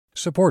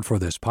Support for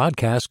this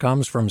podcast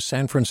comes from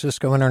San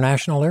Francisco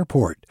International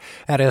Airport.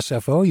 At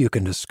SFO, you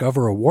can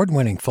discover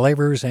award-winning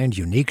flavors and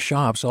unique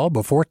shops all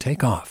before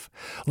takeoff.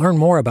 Learn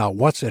more about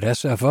what's at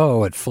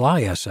SFO at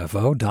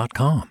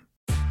flysfo.com.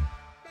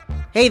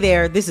 Hey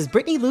there, this is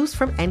Brittany Luce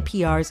from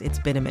NPR's It's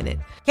Been a Minute.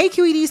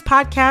 KQED's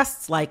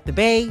podcasts like The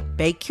Bay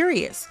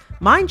Curious,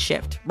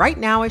 Mindshift, Right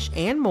Nowish,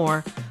 and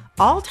more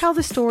all tell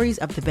the stories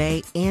of the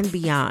Bay and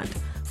beyond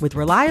with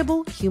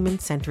reliable,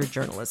 human-centered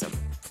journalism.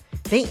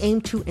 They aim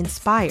to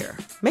inspire,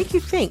 make you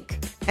think,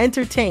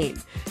 entertain,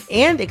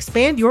 and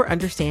expand your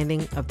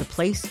understanding of the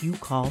place you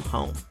call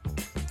home.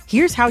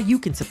 Here's how you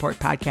can support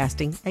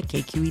podcasting at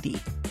KQED.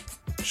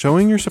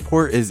 Showing your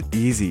support is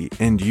easy,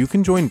 and you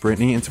can join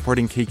Brittany in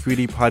supporting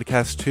KQED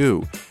Podcast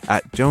too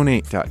at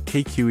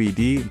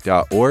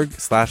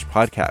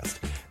donate.kqed.org/podcast.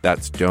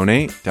 That's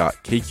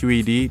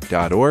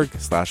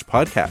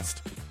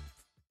donate.kqed.org/podcast.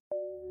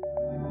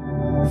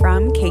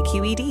 From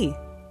KQED.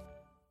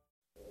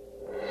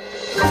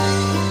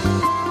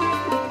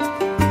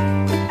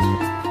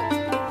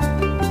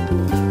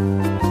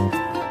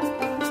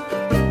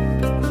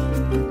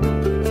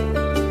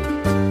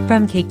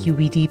 From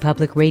KQED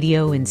Public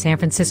Radio in San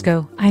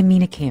Francisco, I'm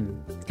Mina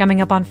Kim. Coming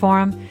up on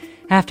Forum,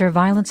 after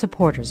violent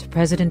supporters of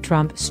President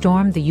Trump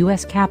stormed the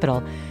U.S.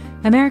 Capitol,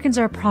 Americans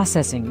are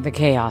processing the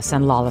chaos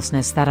and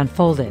lawlessness that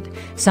unfolded.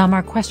 Some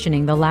are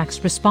questioning the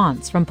lax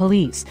response from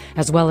police,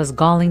 as well as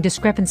galling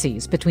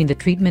discrepancies between the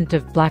treatment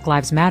of Black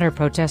Lives Matter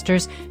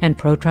protesters and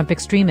pro-Trump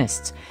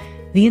extremists.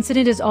 The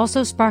incident is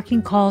also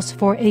sparking calls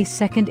for a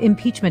second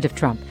impeachment of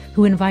Trump,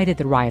 who invited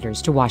the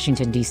rioters to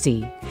Washington,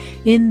 D.C.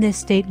 In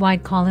this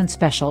statewide call-in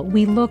special,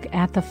 we look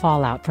at the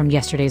fallout from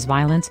yesterday's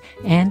violence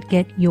and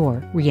get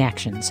your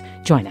reactions.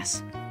 Join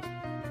us.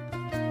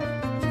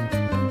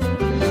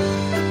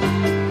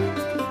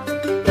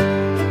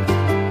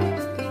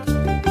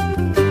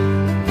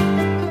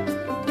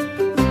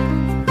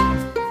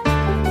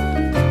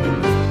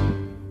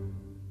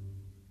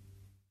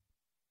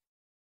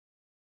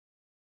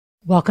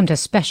 Welcome to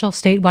special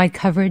statewide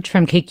coverage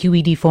from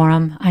KQED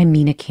Forum. I'm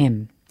Mina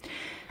Kim.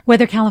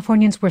 Whether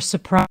Californians were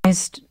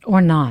surprised or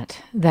not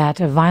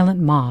that a violent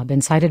mob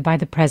incited by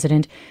the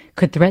president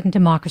could threaten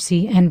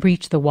democracy and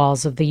breach the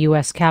walls of the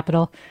U.S.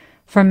 Capitol,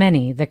 for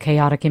many, the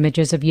chaotic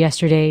images of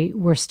yesterday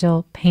were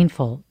still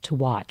painful to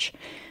watch.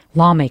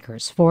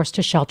 Lawmakers forced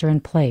to shelter in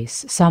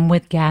place, some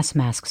with gas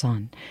masks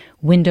on,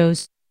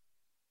 windows,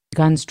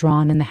 guns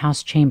drawn in the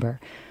House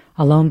chamber,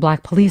 a lone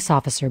black police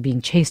officer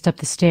being chased up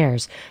the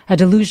stairs, a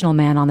delusional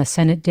man on the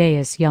Senate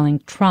dais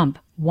yelling Trump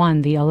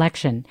won the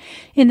election.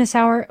 In this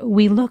hour,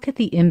 we look at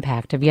the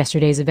impact of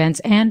yesterday's events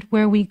and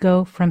where we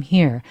go from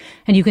here.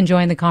 And you can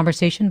join the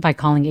conversation by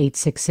calling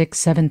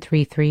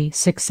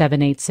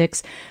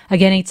 866-733-6786.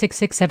 Again,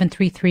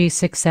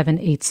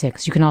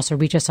 866-733-6786. You can also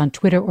reach us on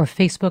Twitter or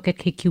Facebook at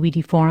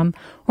KQED Forum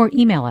or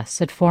email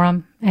us at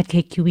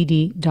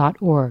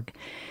forum@kqed.org.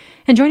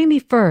 And joining me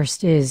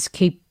first is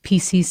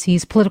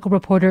KPCC's political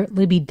reporter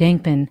Libby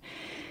Denkman,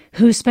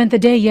 who spent the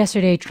day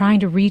yesterday trying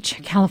to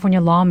reach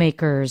California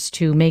lawmakers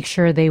to make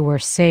sure they were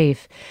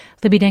safe.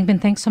 Libby Denkman,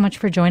 thanks so much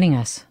for joining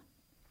us.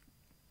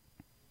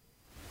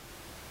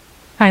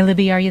 Hi,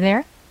 Libby, are you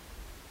there?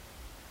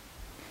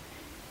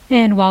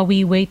 And while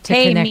we wait to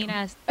connect... Hey,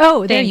 Mina.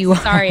 Oh, there you are.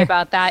 Sorry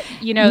about that.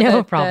 You know, no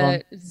the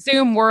problem.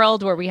 Zoom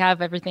world where we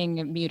have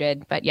everything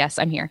muted. But yes,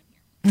 I'm here.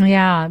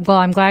 Yeah, well,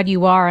 I'm glad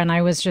you are. And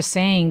I was just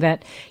saying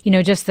that, you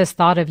know, just this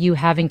thought of you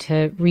having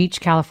to reach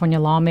California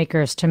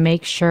lawmakers to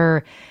make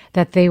sure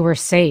that they were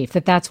safe,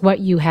 that's what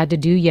you had to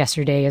do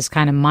yesterday is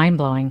kind of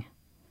mind-blowing.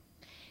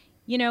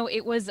 You know,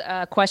 it was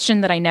a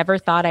question that I never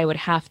thought I would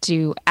have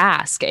to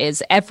ask.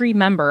 Is every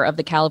member of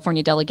the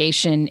California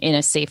delegation in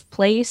a safe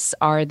place?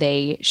 Are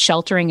they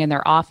sheltering in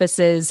their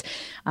offices?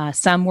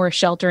 Some were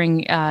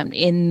sheltering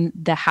in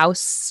the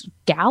House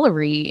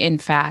gallery, in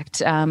fact.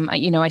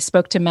 You know, I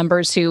spoke to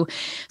members who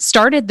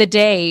started the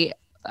day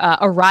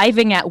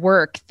arriving at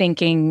work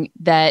thinking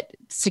that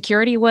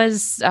security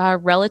was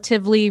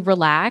relatively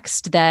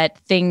relaxed, that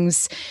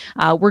things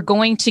were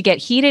going to get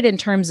heated in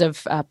terms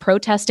of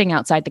protesting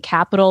outside the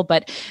Capitol.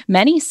 But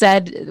many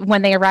said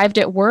when they arrived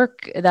at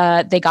work,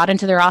 they got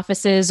into their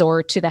offices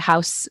or to the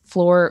House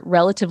floor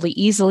relatively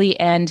easily.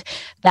 And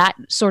that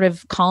sort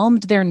of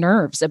calmed their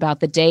nerves about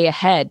the day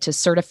ahead to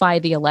certify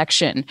the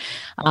election.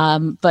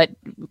 But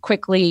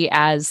quickly,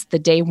 as the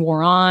day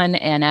wore on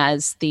and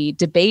as the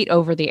debate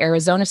over the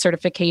Arizona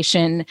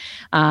certification,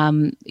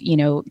 you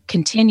know,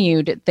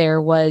 continued,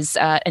 there was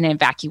an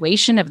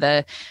evacuation of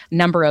the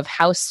number of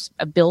House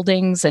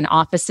buildings and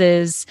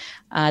offices.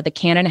 The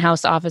Cannon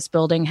House office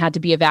building had to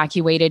be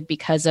evacuated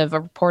because of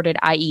a reported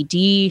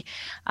IED.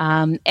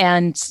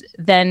 And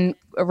then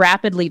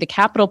rapidly, the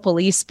Capitol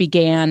Police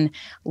began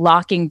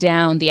locking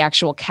down the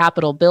actual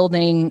Capitol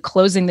building,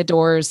 closing the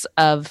doors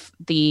of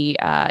the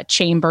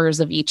chambers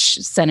of each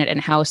Senate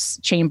and House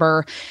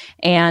chamber.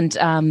 And,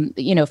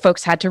 you know,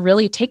 folks had to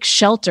really take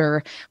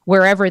shelter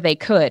wherever they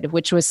could,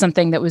 which was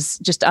something that was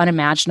just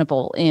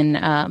unimaginable in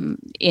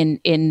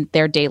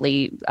their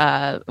daily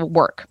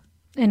work.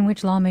 And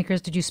which lawmakers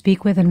did you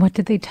speak with, and what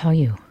did they tell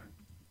you?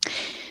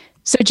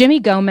 So Jimmy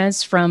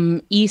Gomez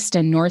from East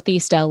and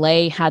Northeast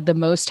LA had the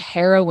most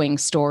harrowing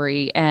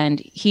story,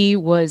 and he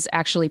was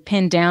actually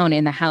pinned down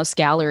in the House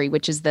gallery,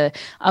 which is the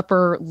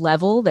upper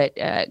level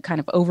that kind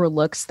of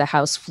overlooks the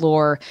House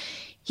floor.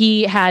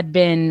 He had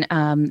been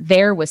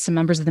there with some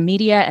members of the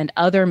media and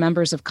other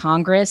members of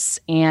Congress,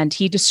 and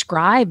he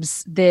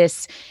describes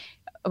this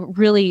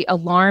really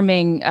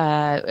alarming,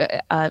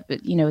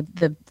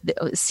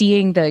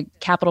 seeing the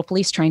Capitol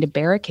Police trying to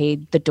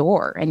barricade the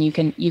door, and you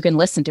can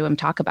listen to him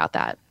talk about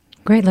that.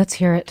 Great, let's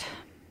hear it.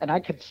 And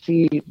I could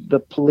see the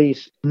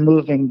police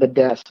moving the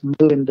desk,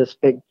 moving this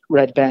big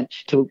red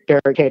bench to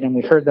barricade, and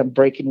we heard them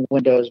breaking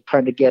windows,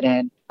 trying to get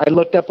in. I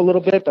looked up a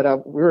little bit,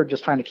 but we were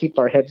just trying to keep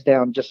our heads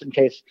down just in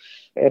case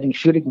any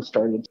shooting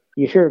started.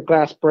 You hear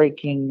glass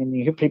breaking, and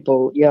you hear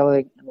people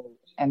yelling,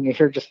 and you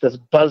hear just this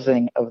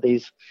buzzing of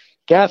these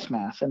gas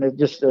masks, and it's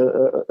just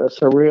a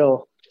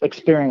surreal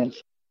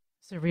experience.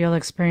 Surreal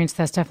experience.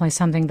 That's definitely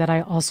something that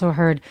I also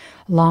heard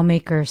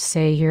lawmakers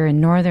say here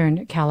in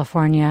Northern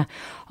California.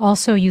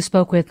 Also, you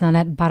spoke with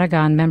Nanette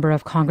Barragan, member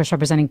of Congress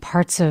representing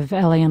parts of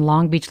LA and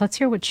Long Beach. Let's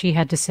hear what she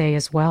had to say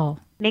as well.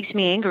 It makes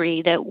me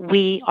angry that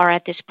we are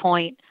at this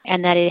point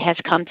and that it has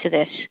come to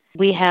this.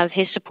 We have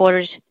his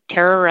supporters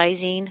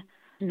terrorizing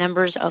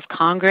members of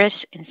Congress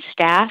and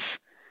staff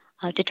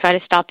to try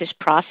to stop this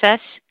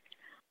process.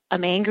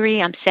 I'm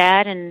angry, I'm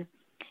sad,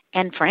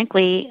 and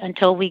frankly,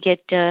 until we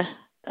get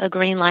a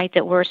green light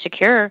that we're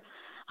secure,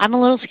 I'm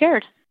a little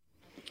scared.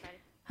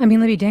 I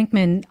mean, Libby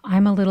Denkman,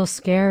 I'm a little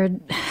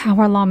scared. How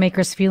are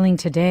lawmakers feeling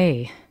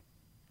today?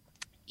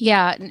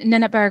 Yeah,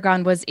 Nanette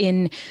Barragan was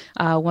in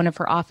one of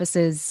her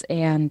offices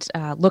and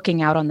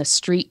looking out on the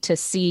street to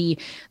see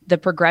the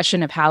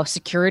progression of how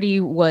security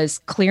was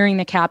clearing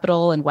the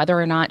Capitol and whether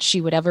or not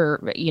she would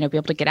ever, be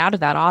able to get out of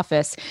that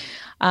office.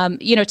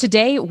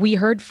 Today we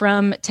heard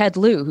from Ted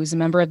Lieu, who's a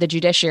member of the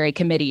Judiciary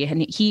Committee,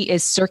 and he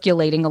is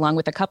circulating, along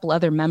with a couple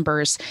other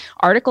members,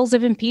 articles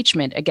of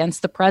impeachment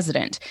against the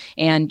president.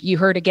 And you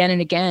heard again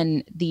and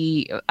again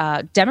the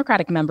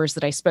Democratic members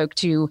that I spoke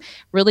to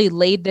really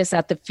laid this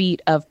at the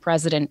feet of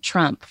President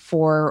Trump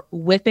for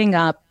whipping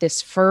up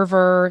this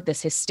fervor,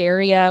 this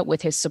hysteria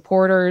with his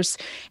supporters,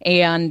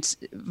 and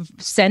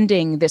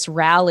sending this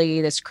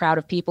rally, this crowd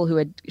of people who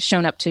had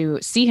shown up to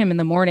see him in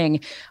the morning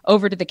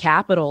over to the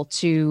Capitol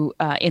to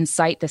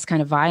incite this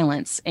kind of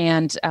violence.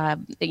 And,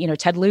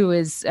 Ted Lieu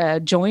is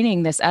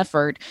joining this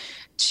effort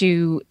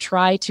to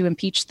try to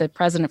impeach the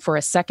president for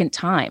a second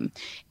time.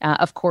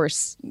 Of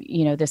course,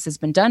 this has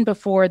been done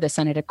before. The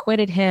Senate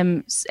acquitted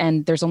him,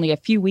 and there's only a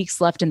few weeks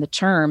left in the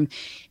term.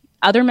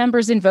 Other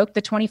members invoked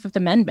the 25th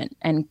Amendment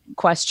and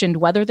questioned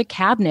whether the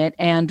cabinet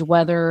and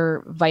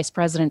whether Vice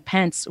President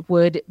Pence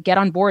would get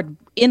on board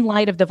in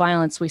light of the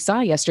violence we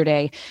saw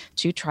yesterday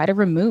to try to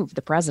remove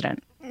the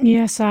president.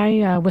 Yes,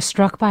 I was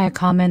struck by a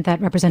comment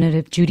that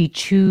Representative Judy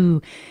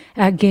Chu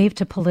gave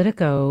to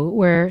Politico,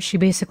 where she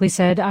basically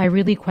said, I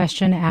really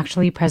question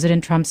actually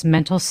President Trump's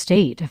mental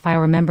state. If I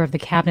were a member of the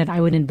cabinet,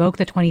 I would invoke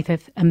the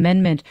 25th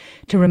Amendment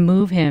to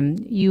remove him.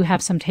 You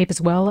have some tape as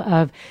well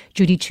of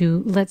Judy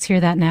Chu. Let's hear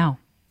that now.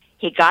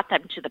 He got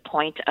them to the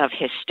point of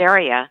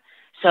hysteria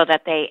so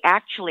that they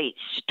actually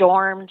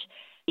stormed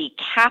the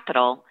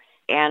Capitol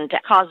and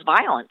caused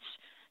violence.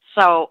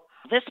 So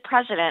this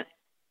president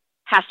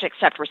has to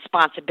accept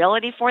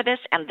responsibility for this,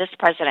 and this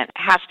president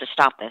has to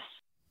stop this.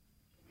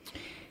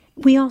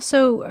 We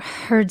also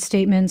heard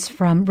statements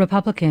from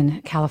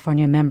Republican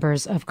California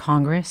members of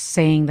Congress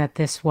saying that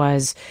this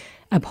was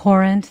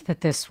abhorrent, that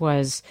this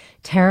was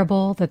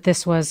terrible, that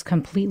this was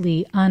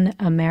completely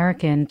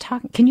un-American.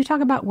 Can you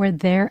talk about where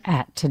they're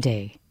at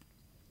today?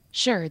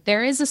 Sure.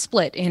 There is a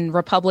split in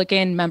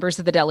Republican members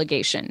of the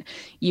delegation.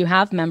 You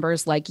have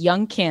members like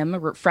Young Kim,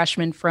 a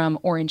freshman from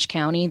Orange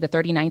County, the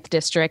 39th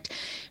district,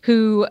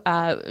 who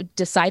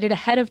decided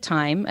ahead of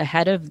time,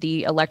 ahead of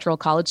the Electoral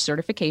College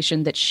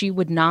certification, that she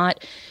would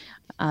not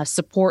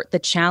support the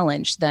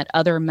challenge that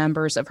other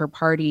members of her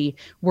party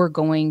were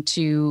going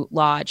to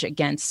lodge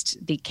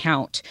against the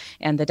count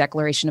and the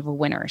declaration of a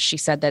winner. She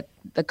said that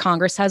the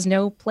Congress has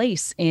no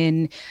place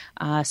in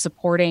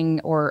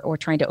supporting or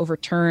trying to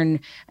overturn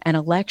an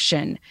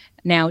election.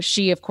 Now,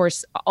 she, of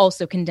course,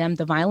 also condemned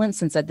the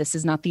violence and said this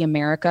is not the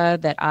America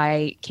that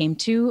I came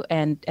to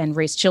and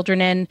raised children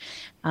in.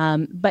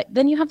 But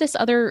then you have this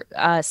other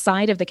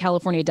side of the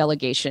California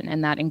delegation,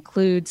 and that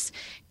includes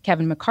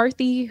Kevin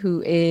McCarthy,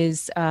 who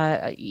is,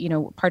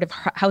 part of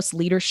House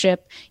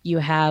leadership. You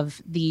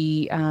have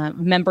the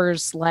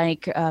members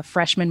like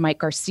freshman Mike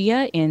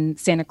Garcia in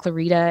Santa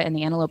Clarita and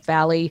the Antelope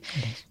Valley.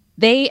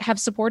 They have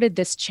supported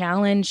this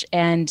challenge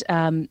and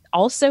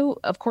also,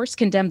 of course,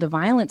 condemned the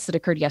violence that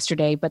occurred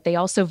yesterday, but they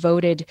also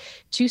voted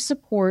to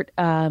support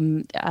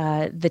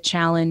the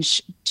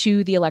challenge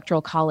to the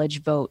Electoral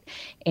College vote.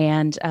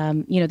 And,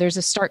 there's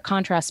a stark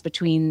contrast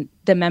between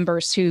the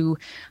members who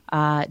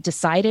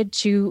decided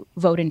to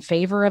vote in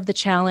favor of the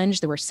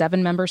challenge. There were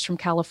 7 members from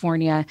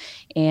California,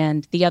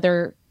 and the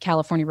other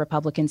California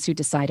Republicans who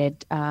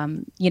decided,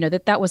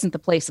 that wasn't the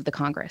place of the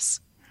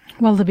Congress.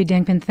 Well, Libby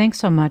Denkman, thanks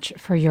so much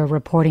for your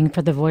reporting,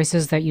 for the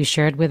voices that you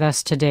shared with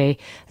us today.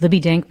 Libby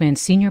Denkman,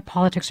 senior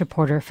politics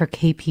reporter for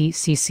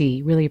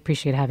KPCC. Really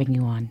appreciate having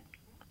you on.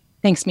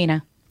 Thanks,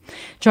 Mina.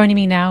 Joining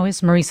me now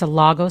is Marisa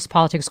Lagos,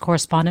 politics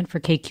correspondent for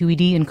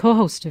KQED and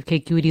co-host of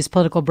KQED's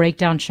Political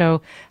Breakdown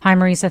show. Hi,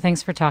 Marisa.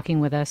 Thanks for talking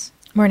with us.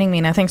 Morning,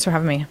 Mina. Thanks for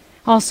having me.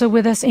 Also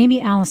with us,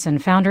 Amy Allison,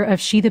 founder of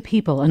She the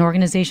People, an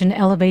organization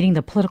elevating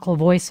the political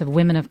voice of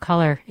women of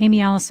color. Amy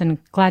Allison,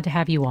 glad to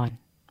have you on.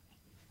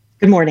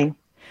 Good morning.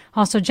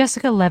 Also,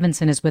 Jessica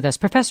Levinson is with us,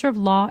 professor of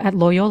law at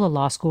Loyola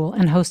Law School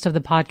and host of the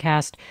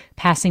podcast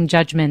Passing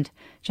Judgment.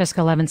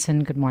 Jessica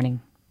Levinson, good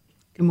morning.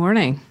 Good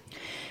morning.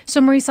 So,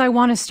 Marisa, I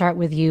want to start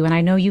with you, and I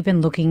know you've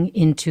been looking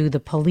into the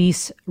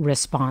police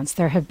response.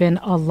 There have been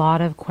a lot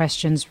of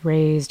questions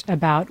raised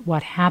about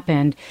what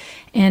happened.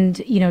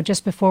 And,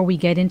 just before we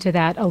get into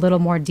that a little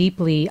more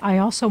deeply, I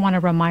also want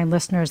to remind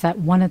listeners that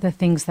one of the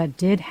things that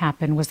did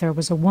happen was there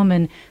was a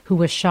woman who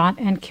was shot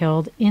and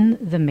killed in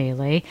the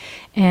melee,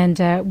 and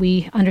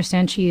we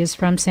understand she is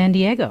from San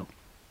Diego.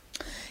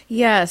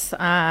 Yes,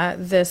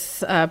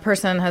 this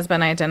person has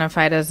been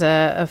identified as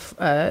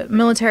a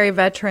military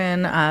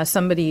veteran,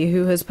 somebody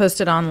who has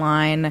posted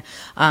online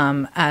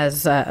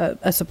as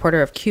a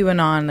supporter of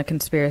QAnon, the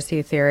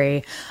conspiracy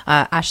theory.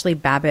 Ashley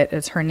Babbitt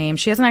is her name.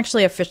 She hasn't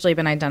actually officially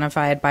been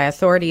identified by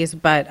authorities,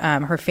 but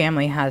her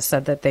family has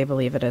said that they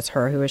believe it is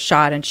her who was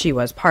shot, and she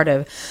was part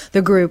of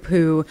the group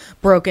who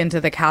broke into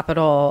the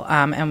Capitol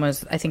and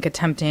was, I think,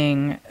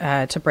 attempting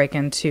to break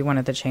into one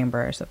of the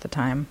chambers at the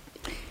time.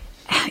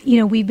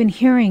 We've been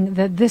hearing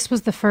that this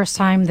was the first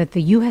time that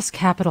the U.S.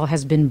 Capitol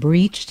has been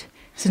breached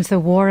since the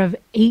War of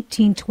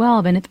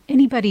 1812. And if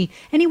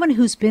anyone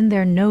who's been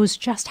there knows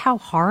just how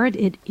hard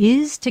it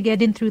is to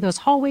get in through those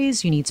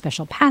hallways. You need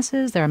special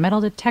passes, there are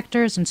metal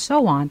detectors, and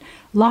so on.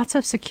 Lots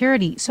of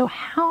security. So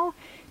how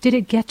did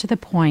it get to the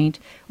point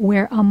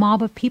where a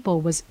mob of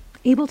people was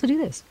able to do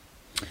this?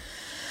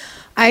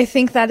 I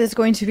think that is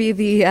going to be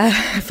the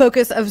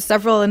focus of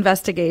several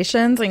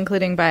investigations,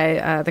 including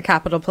by the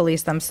Capitol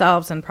Police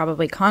themselves and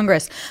probably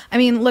Congress. I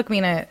mean, look,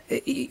 Mina,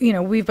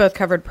 we've both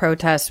covered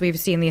protests. We've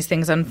seen these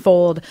things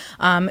unfold.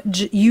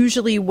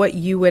 Usually what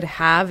you would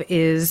have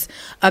is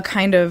a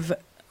kind of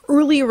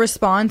early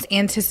response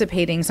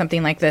anticipating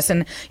something like this.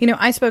 And,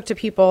 I spoke to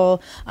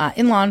people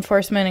in law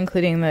enforcement,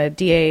 including the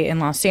DA in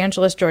Los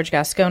Angeles, George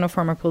Gascon, a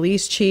former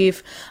police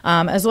chief,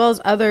 as well as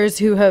others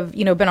who have,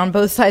 been on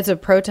both sides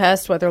of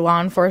protests, whether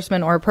law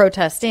enforcement or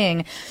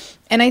protesting.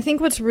 And I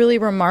think what's really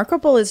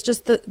remarkable is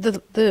just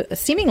the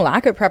seeming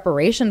lack of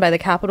preparation by the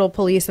Capitol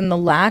Police and the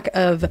lack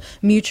of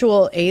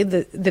mutual aid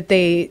that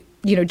they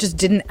just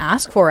didn't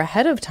ask for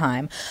ahead of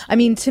time. I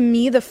mean, to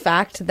me, the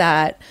fact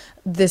that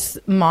this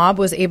mob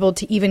was able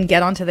to even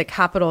get onto the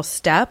Capitol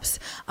steps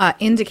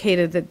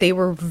indicated that they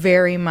were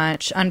very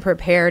much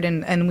unprepared.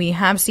 And we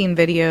have seen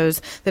videos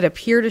that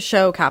appear to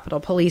show Capitol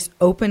Police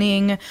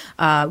opening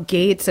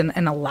gates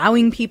and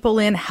allowing people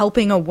in,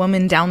 helping a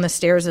woman down the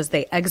stairs as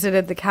they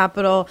exited the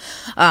Capitol.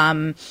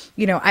 It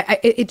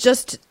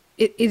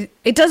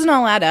doesn't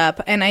all add up.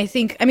 And I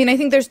think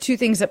there's two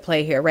things at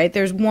play here, right?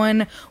 There's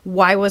one,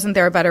 why wasn't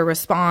there a better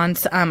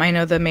response? I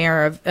know the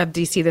mayor of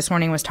DC this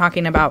morning was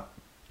talking about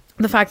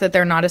the fact that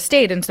they're not a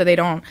state, and so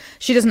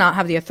she does not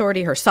have the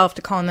authority herself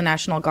to call in the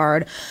National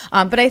Guard.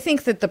 But I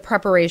think that the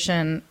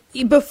preparation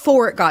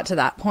before it got to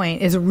that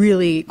point is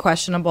really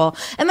questionable.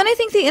 And then I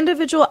think the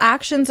individual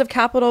actions of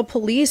Capitol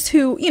Police,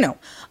 who,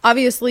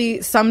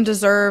 obviously some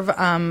deserve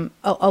a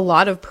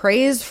lot of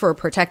praise for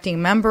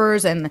protecting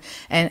members and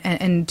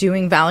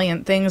doing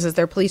valiant things, as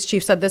their police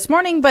chief said this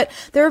morning. But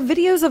there are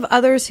videos of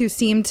others who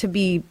seem to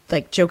be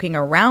like joking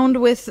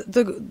around with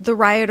the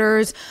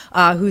rioters,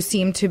 who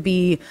seem to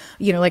be,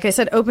 like I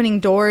said, opening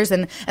doors.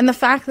 And the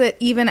fact that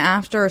even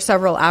after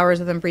several hours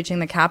of them breaching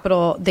the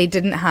Capitol, they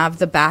didn't have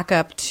the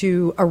backup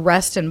to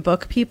arrest and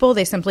book people.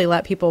 They simply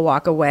let people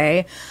walk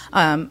away.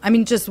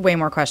 Just way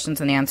more questions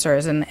than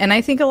answers. And I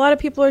think a lot of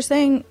people are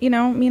saying,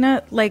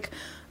 Mina,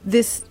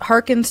 this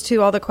harkens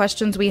to all the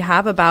questions we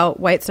have about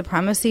white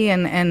supremacy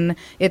and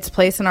its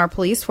place in our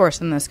police force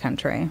in this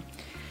country.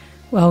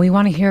 Well, we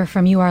want to hear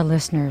from you, our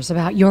listeners,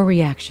 about your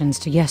reactions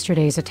to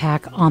yesterday's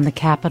attack on the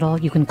Capitol.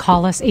 You can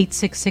call us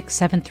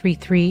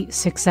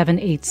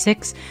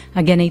 866-733-6786.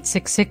 Again,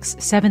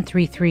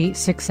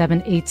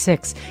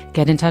 866-733-6786.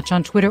 Get in touch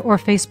on Twitter or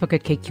Facebook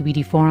at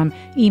KQED Forum.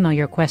 Email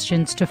your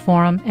questions to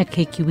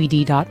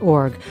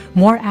forum@kqed.org.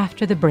 More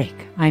after the break.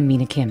 I'm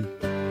Mina Kim.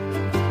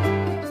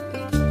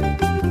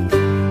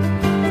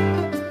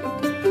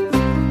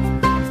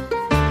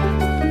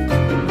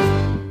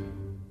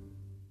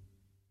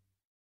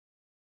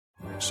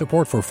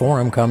 Support for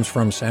Forum comes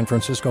from San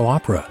Francisco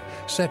Opera.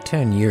 Set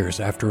 10 years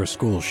after a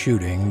school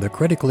shooting, the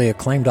critically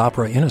acclaimed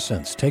opera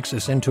Innocence takes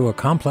us into a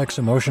complex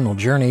emotional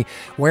journey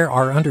where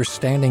our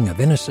understanding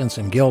of innocence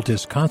and guilt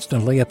is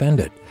constantly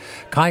upended.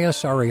 Kaya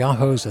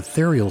Sariaho's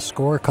ethereal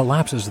score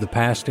collapses the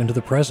past into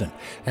the present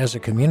as a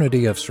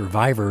community of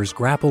survivors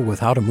grapple with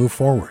how to move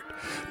forward.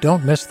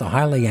 Don't miss the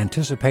highly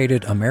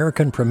anticipated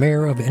American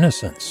premiere of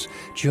Innocence,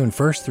 June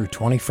 1st through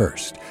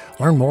 21st.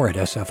 Learn more at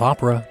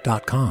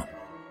sfopera.com.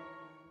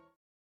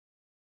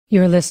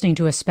 You're listening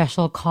to a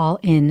special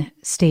call-in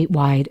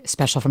statewide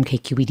special from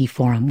KQED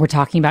Forum. We're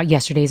talking about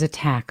yesterday's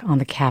attack on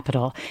the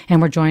Capitol,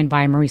 and we're joined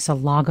by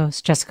Marisa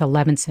Lagos, Jessica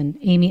Levinson,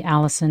 Amy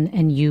Allison,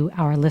 and you,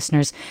 our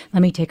listeners.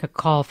 Let me take a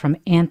call from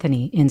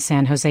Anthony in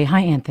San Jose.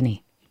 Hi,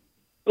 Anthony.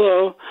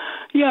 Hello.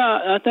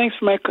 Yeah, thanks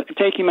for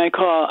taking my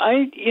call.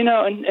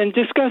 And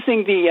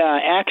discussing the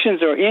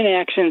actions or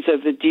inactions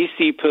of the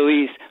D.C.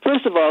 police,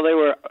 first of all, they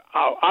were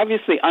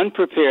obviously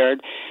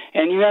unprepared,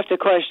 and you have to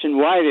question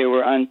why they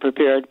were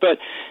unprepared. But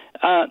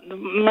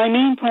my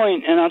main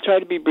point, and I'll try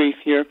to be brief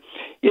here,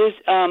 is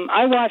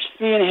I watched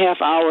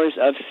 3.5 hours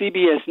of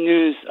CBS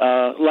News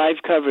live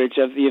coverage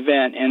of the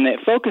event, and it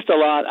focused a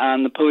lot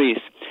on the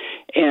police.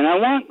 And I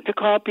want to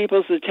call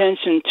people's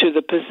attention to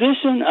the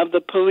position of the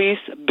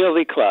police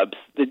billy clubs.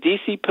 The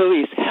D.C.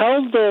 police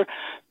held their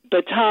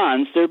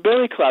batons, their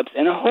billy clubs,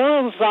 in a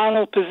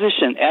horizontal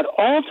position at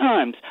all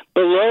times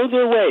below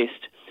their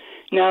waist.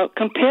 Now,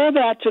 compare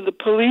that to the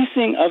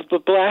policing of the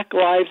Black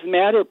Lives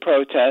Matter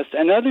protests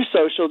and other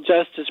social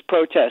justice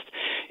protests.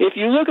 If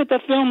you look at the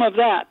film of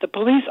that, the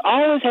police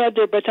always had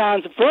their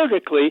batons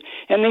vertically,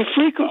 and they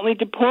frequently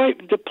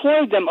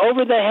deployed them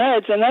over the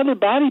heads and other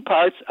body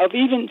parts of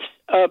even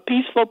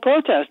peaceful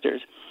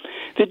protesters.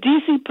 The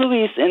D.C.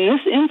 police, in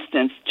this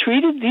instance,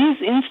 treated these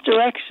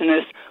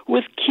insurrectionists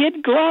with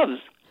kid gloves.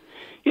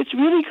 It's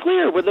really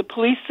clear where the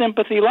police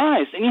sympathy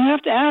lies, and you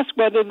have to ask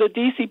whether the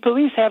D.C.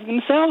 police have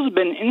themselves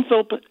been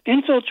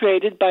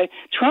infiltrated by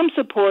Trump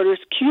supporters,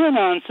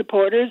 QAnon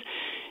supporters,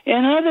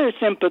 and other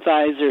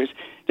sympathizers.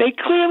 They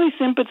clearly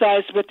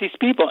sympathize with these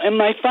people. And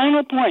my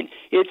final point,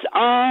 it's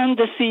on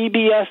the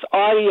CBS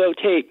audio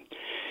tape,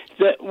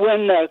 that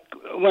when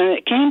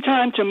it came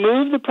time to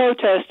move the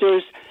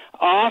protesters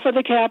off of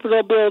the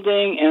Capitol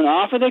building and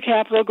off of the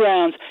Capitol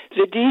grounds,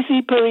 the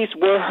D.C. police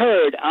were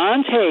heard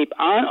on tape,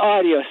 on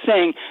audio,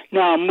 saying,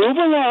 "Now move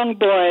along,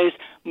 boys.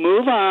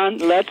 Move on.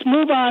 Let's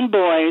move on,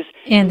 boys."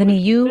 Anthony,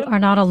 you are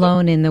not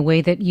alone in the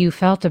way that you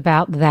felt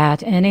about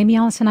that. And Amy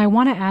Allison, I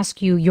want to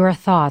ask you your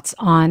thoughts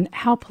on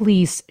how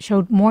police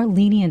showed more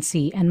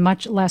leniency and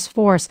much less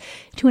force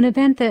to an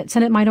event that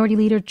Senate Minority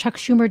Leader Chuck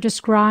Schumer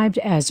described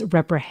as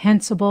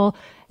reprehensible,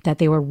 that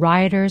they were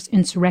rioters,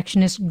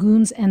 insurrectionists,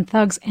 goons and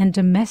thugs, and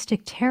domestic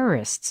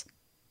terrorists.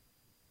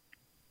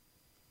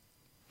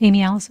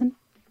 Amy Allison?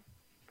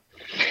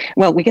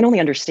 Well, we can only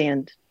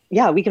understand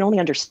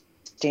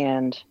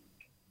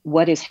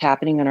what is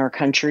happening in our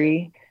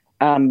country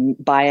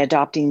by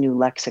adopting new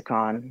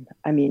lexicon.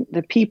 I mean,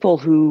 the people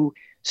who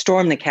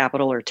stormed the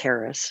Capitol are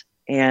terrorists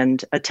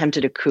and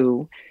attempted a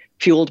coup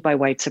fueled by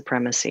white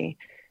supremacy.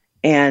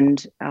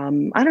 And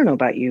I don't know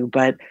about you,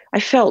 but I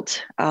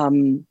felt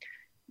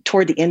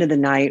toward the end of the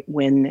night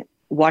when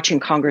watching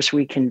Congress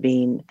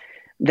reconvene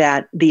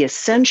that the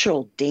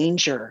essential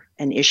danger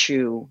and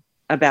issue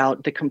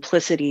about the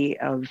complicity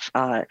of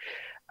Senator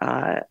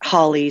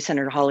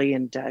Hawley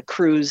and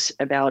Cruz,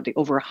 about the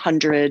over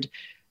 100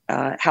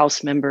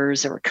 House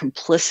members that were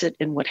complicit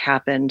in what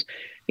happened,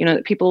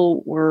 that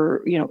people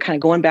were, kind of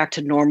going back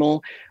to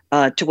normal,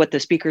 to what the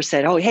speaker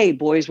said, "Oh, hey,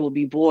 boys will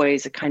be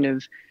boys," a kind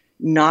of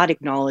not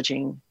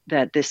acknowledging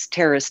that this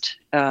terrorist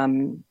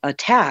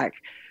attack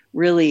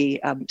really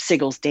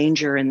signals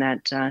danger, and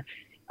that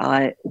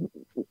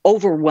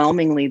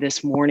overwhelmingly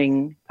this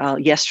morning,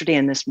 yesterday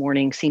and this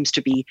morning, seems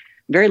to be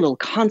very little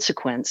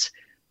consequence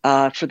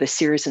for the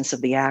seriousness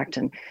of the act.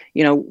 And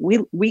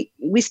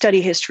we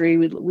study history,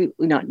 we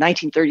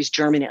 1930s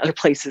Germany and other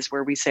places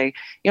where we say,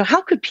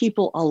 how could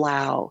people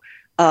allow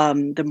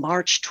the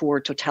march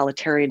toward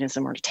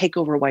totalitarianism or to take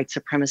over white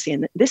supremacy?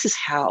 And this is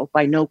how,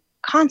 by no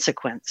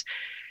consequence.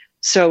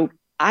 So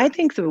I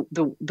think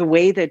the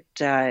way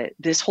that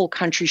this whole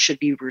country should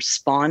be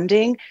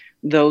responding,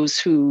 those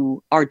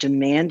who are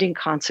demanding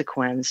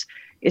consequence,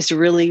 is to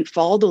really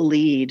follow the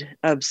lead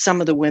of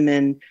some of the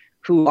women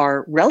who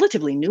are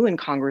relatively new in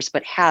Congress,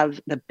 but have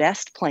the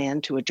best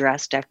plan to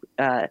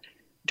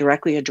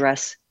directly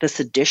address the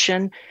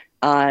sedition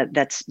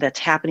that's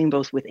happening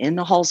both within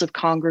the halls of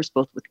Congress,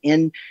 both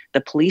within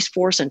the police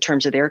force in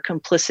terms of their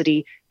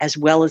complicity, as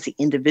well as the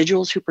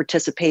individuals who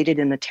participated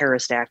in the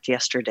terrorist act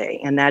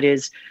yesterday. And that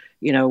is,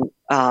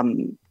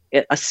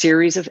 a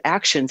series of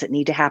actions that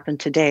need to happen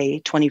today.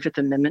 25th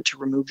Amendment to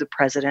remove the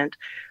president.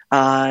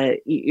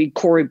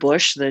 Cori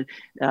Bush, the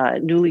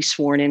newly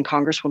sworn in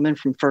Congresswoman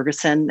from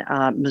Ferguson,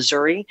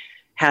 Missouri,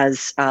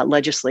 has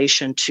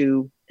legislation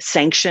to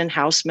sanction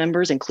House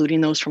members, including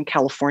those from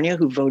California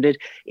who voted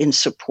in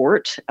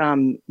support.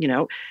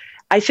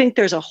 I think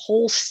there's a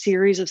whole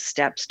series of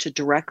steps to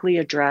directly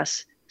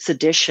address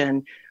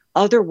sedition.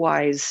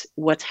 Otherwise,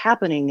 what's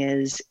happening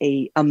is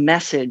a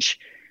message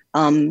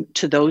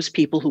to those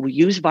people who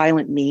use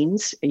violent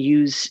means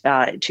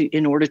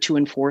in order to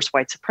enforce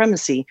white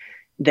supremacy,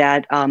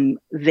 that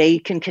they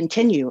can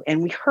continue.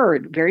 And we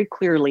heard very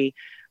clearly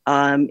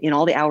in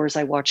all the hours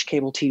I watched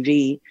cable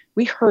TV,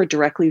 we heard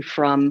directly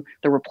from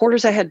the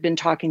reporters that had been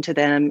talking to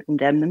them and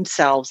them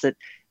themselves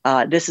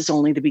that this is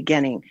only the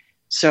beginning.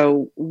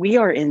 So we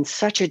are in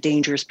such a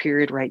dangerous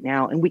period right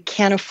now, and we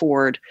can't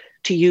afford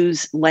to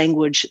use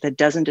language that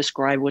doesn't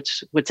describe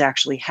what's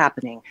actually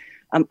happening.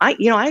 I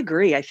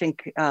agree. I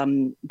think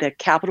the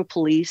Capitol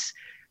Police,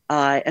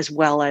 as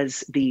well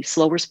as the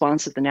slow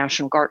response of the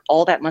National Guard,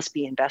 all that must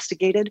be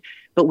investigated.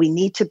 But we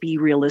need to be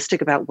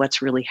realistic about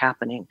what's really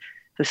happening.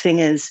 The thing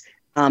is,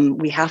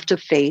 we have to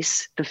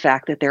face the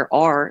fact that there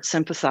are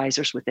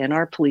sympathizers within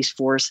our police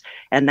force,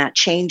 and that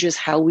changes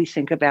how we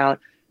think about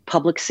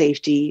public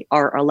safety,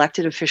 our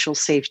elected officials'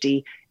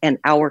 safety, and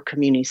our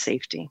community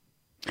safety.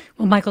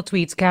 Well, Michael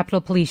tweets, Capitol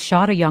Police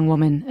shot a young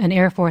woman, an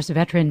Air Force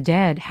veteran,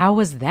 dead. How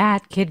was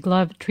that kid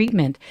glove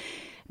treatment?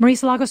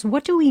 Maurice Lagos,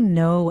 what do we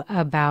know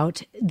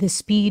about the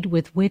speed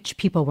with which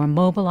people were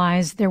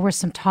mobilized? There was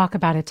some talk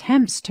about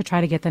attempts to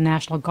try to get the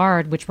National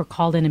Guard, which were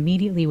called in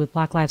immediately with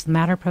Black Lives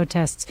Matter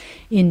protests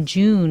in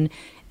June.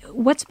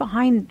 What's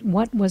behind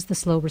what was the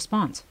slow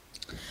response?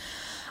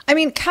 I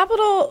mean,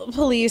 Capitol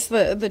Police,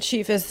 the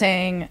chief is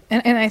saying,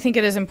 and I think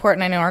it is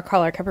important. I know our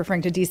caller kept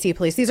referring to D.C.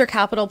 Police. These are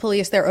Capitol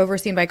Police. They're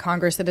overseen by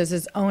Congress. It is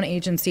its own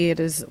agency.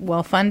 It is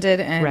well funded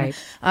and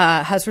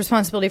has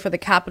responsibility for the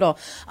Capitol.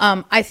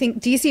 I think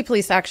D.C.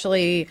 Police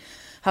actually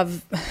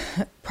have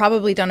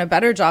probably done a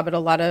better job at a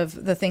lot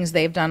of the things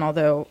they've done,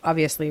 although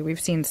obviously we've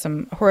seen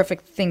some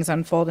horrific things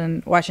unfold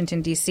in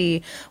Washington,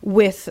 D.C.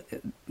 with,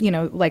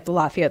 like the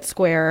Lafayette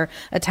Square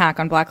attack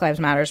on Black Lives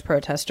Matter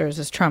protesters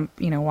as Trump,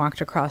 walked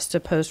across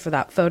to pose for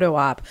that photo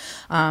op.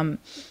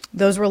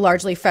 Those were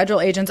largely federal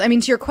agents. I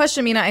mean, to your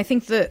question, Mina, I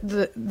think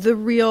the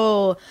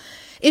real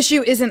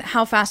issue isn't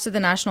how fast did the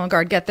National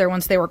Guard get there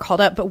once they were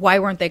called up, but why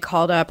weren't they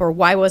called up, or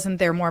why wasn't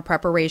there more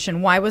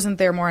preparation? Why wasn't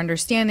there more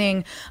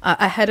understanding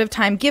ahead of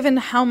time, given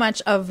how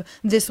much of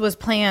this was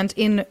planned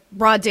in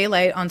broad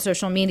daylight on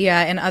social media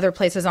and other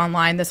places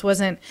online? This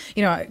wasn't,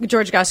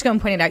 George Gascon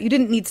pointed out, you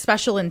didn't need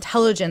special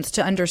intelligence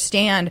to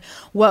understand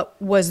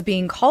what was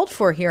being called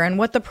for here and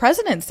what the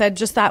president said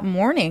just that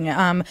morning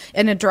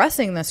in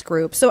addressing this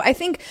group. So I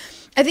think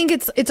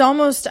it's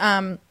almost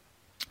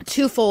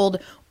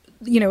twofold.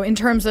 In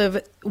terms of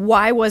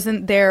why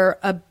wasn't there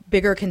a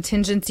bigger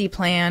contingency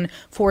plan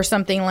for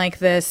something like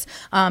this,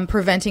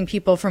 preventing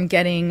people from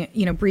getting,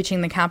 breaching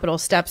the Capitol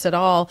steps at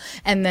all?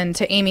 And then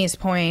to Amy's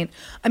point,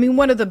 I mean,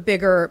 one of the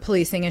bigger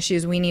policing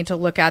issues we need to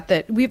look at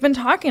that we've been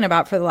talking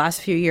about for the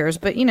last few years,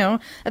 but,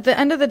 at the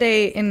end of the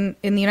day, in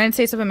the United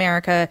States of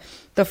America,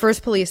 the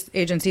first police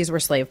agencies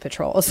were slave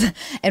patrols.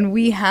 And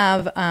we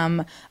have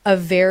a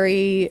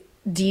very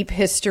deep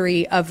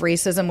history of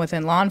racism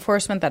within law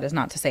enforcement. That is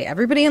not to say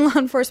everybody in law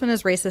enforcement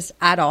is racist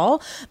at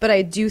all, but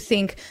I do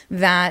think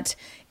that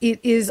it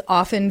is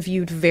often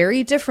viewed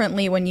very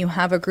differently when you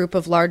have a group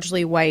of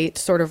largely white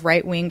sort of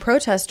right-wing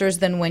protesters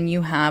than when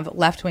you have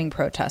left-wing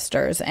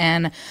protesters.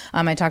 And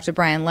I talked to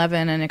Brian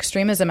Levin, an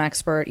extremism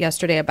expert,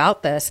 yesterday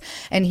about this,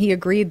 and he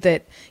agreed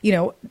that,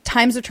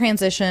 times of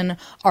transition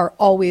are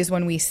always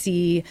when we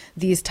see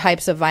these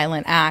types of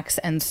violent acts.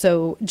 And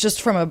so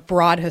just from a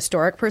broad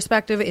historic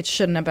perspective, it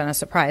shouldn't have been a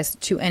surprise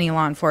to any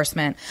law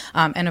enforcement.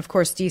 And of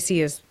course,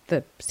 D.C. is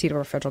the seat of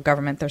our federal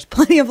government. There's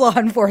plenty of law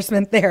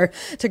enforcement there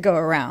to go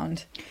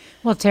around.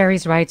 Well,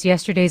 Terry's writes,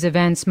 yesterday's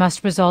events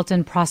must result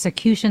in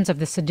prosecutions of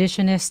the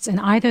seditionists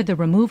and either the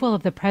removal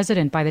of the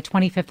president by the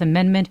 25th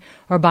Amendment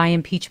or by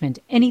impeachment.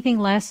 Anything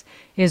less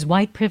is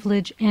white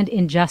privilege and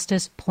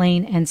injustice,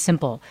 plain and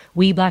simple.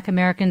 We Black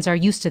Americans are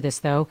used to this,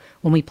 though.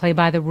 When we play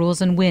by the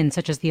rules and win,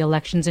 such as the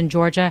elections in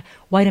Georgia,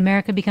 white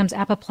America becomes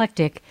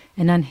apoplectic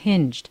and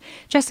unhinged.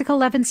 Jessica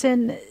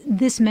Levinson,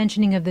 this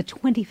mentioning of the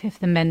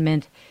 25th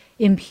Amendment,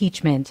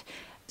 impeachment.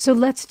 So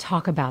let's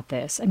talk about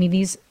this. I mean,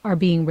 these are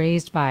being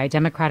raised by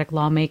Democratic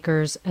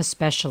lawmakers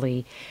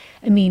especially.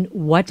 I mean,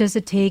 what does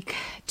it take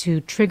to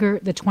trigger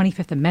the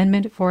 25th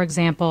Amendment, for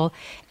example?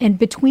 And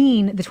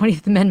between the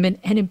 25th Amendment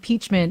and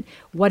impeachment,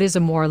 what is a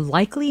more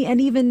likely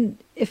and even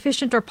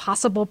efficient or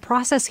possible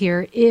process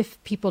here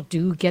if people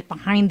do get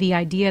behind the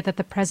idea that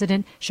the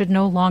president should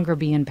no longer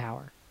be in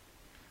power?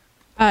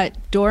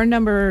 Door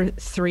number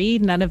 3,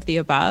 none of the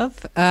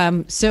above.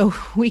 So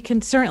we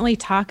can certainly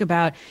talk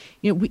about,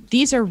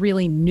 these are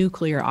really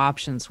nuclear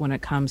options when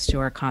it comes to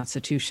our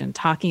Constitution,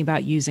 talking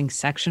about using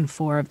Section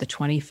 4 of the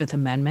 25th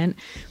Amendment,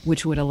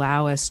 which would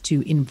allow us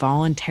to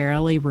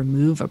involuntarily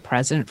remove a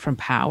president from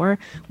power.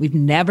 We've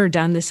never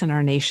done this in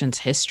our nation's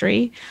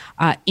history.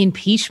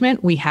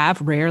 Impeachment, we have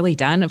rarely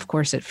done. Of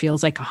course, it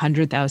feels like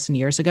 100,000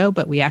 years ago,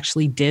 but we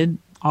actually did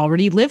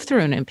already live through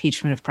an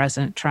impeachment of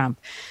President Trump.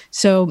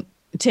 So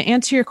to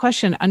answer your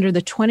question, under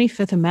the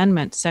 25th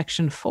Amendment,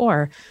 Section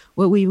 4,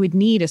 what we would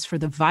need is for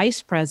the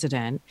vice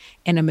president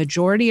and a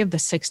majority of the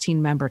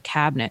 16-member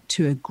cabinet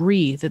to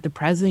agree that the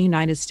president of the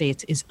United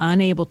States is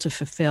unable to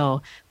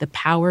fulfill the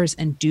powers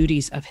and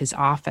duties of his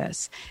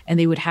office. And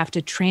they would have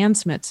to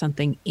transmit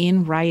something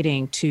in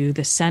writing to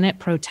the Senate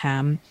pro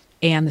tem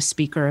and the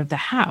Speaker of the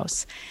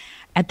House.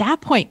 At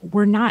that point,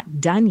 we're not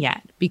done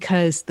yet,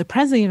 because the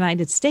president of the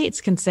United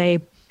States can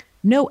say,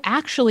 no,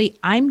 actually,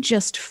 I'm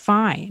just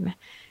fine.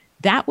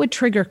 That would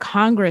trigger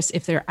Congress,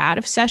 if they're out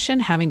of session,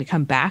 having to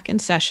come back in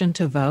session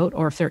to vote,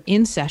 or if they're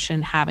in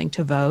session, having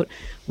to vote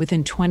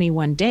within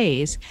 21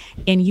 days.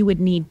 And you would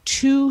need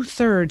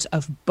 2/3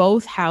 of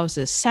both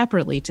houses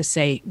separately to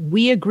say,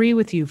 we agree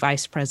with you,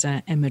 Vice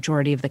President and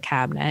majority of the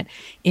cabinet.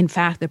 In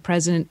fact, the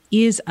president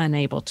is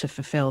unable to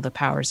fulfill the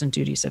powers and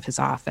duties of his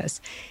office.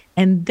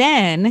 And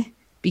then,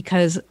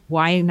 because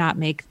why not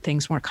make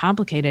things more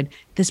complicated,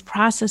 this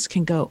process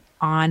can go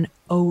on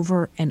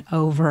over and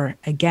over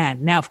again.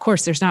 Now, of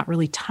course, there's not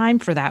really time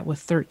for that with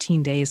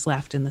 13 days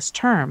left in this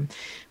term.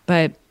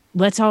 But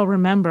let's all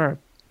remember,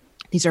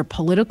 these are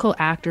political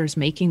actors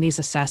making these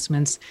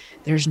assessments.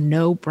 There's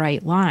no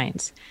bright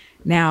lines.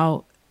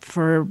 Now,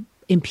 for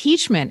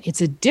impeachment,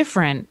 it's a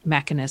different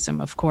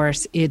mechanism, of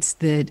course. It's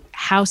the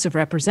House of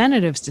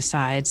Representatives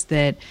decides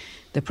that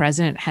the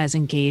president has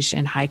engaged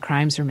in high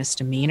crimes or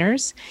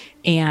misdemeanors,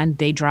 and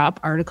they drop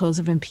articles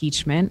of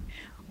impeachment.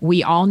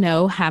 We all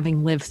know,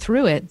 having lived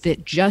through it,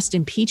 that just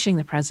impeaching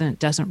the president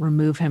doesn't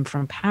remove him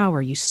from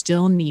power. You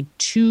still need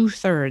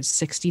 2/3,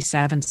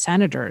 67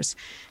 senators,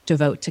 to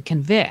vote to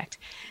convict.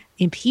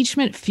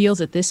 Impeachment feels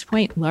at this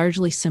point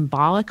largely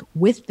symbolic,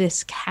 with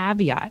this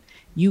caveat.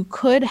 You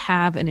could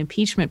have an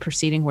impeachment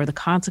proceeding where the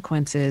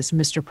consequence is,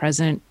 Mr.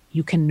 President,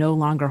 you can no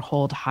longer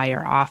hold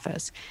higher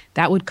office.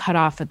 That would cut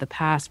off at the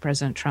pass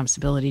President Trump's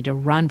ability to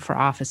run for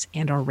office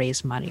and or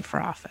raise money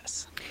for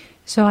office.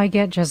 So I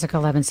get, Jessica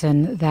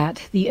Levinson,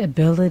 that the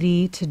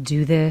ability to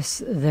do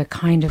this, the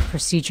kind of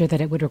procedure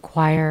that it would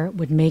require,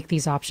 would make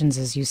these options,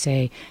 as you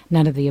say,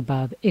 none of the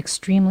above,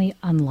 extremely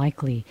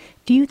unlikely.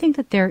 Do you think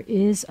that there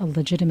is a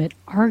legitimate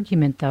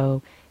argument,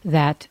 though,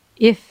 that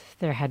if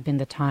there had been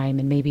the time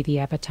and maybe the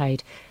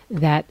appetite,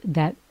 that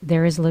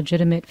there is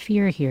legitimate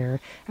fear here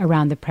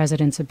around the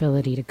president's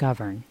ability to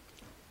govern?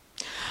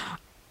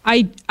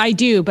 I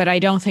do, but I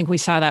don't think we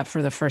saw that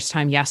for the first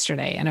time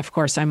yesterday. And of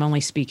course, I'm only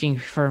speaking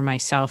for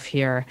myself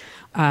here.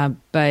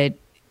 But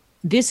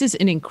this is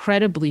an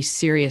incredibly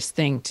serious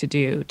thing to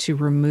do, to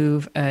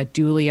remove a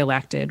duly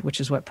elected, which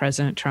is what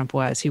President Trump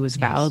was. He was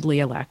validly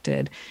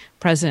elected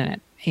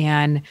president.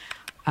 And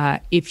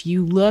if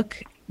you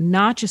look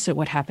not just at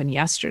what happened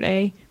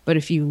yesterday, but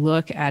if you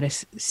look at a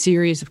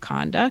series of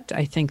conduct,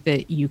 I think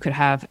that you could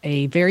have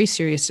a very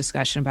serious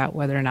discussion about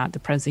whether or not the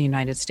President of the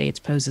United States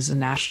poses a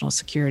national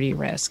security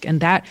risk. And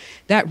that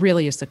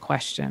really is the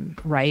question,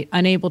 right?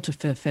 Unable to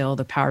fulfill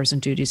the powers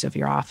and duties of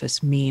your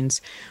office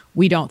means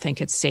we don't think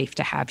it's safe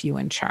to have you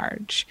in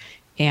charge.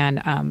 And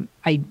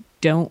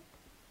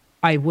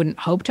I wouldn't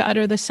hope to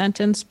utter this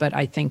sentence, but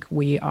I think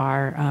we're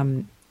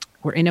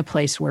in a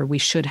place where we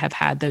should have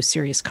had those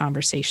serious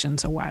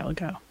conversations a while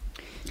ago.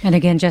 And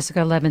again, Jessica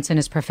Levinson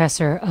is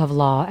professor of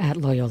law at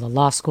Loyola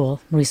Law School.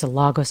 Marisa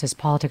Lagos is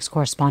politics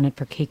correspondent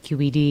for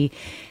KQED.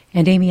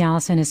 And Amy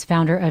Allison is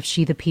founder of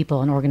She the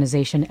People, an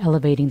organization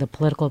elevating the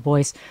political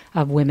voice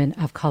of women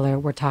of color.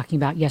 We're talking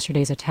about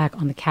yesterday's attack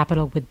on the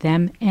Capitol with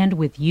them and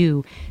with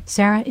you.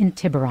 Sarah in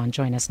Tiburon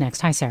join us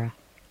next. Hi, Sarah.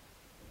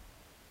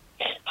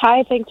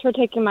 Hi, thanks for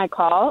taking my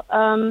call.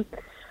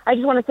 I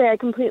just want to say I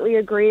completely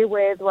agree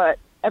with what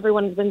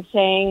everyone's been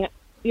saying,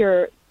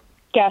 your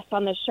guests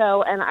on the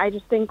show, and I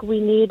just think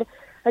we need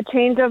a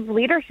change of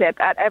leadership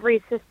at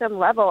every system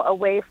level,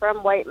 away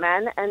from white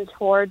men and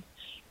towards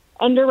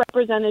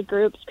underrepresented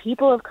groups,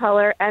 people of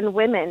color, and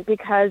women,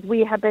 because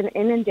we have been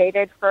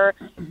inundated for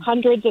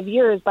hundreds of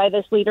years by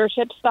this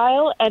leadership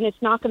style, and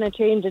it's not going to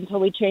change until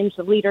we change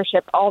the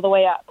leadership all the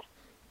way up.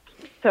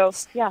 So,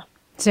 yeah.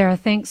 Sarah,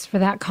 thanks for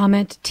that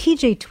comment.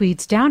 TJ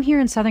tweets, down here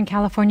in Southern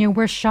California,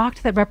 we're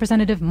shocked that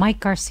Representative Mike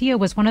Garcia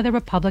was one of the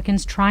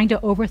Republicans trying to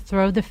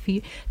overthrow the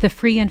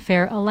free and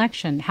fair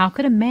election. How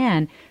could a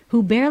man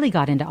who barely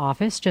got into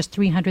office, just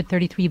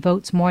 333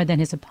 votes more than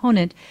his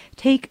opponent,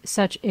 take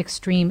such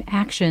extreme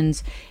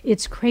actions?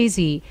 It's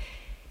crazy.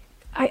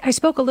 I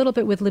spoke a little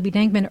bit with Libby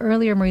Denkman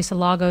earlier, Marisa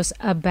Lagos,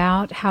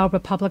 about how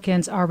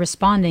Republicans are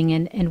responding,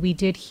 and we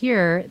did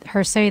hear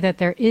her say that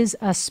there is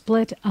a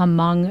split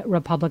among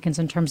Republicans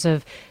in terms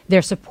of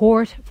their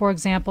support, for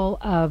example,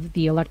 of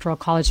the Electoral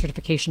College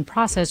certification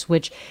process,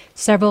 which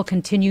several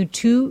continued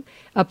to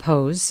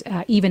oppose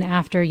even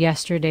after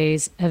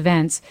yesterday's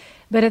events.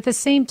 But at the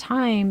same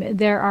time,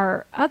 there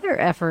are other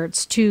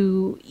efforts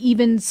to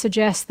even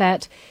suggest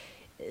that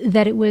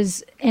it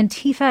was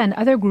Antifa and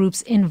other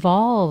groups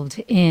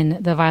involved in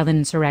the violent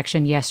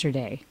insurrection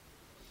yesterday.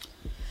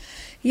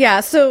 Yeah,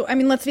 so, I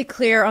mean, let's be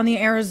clear on the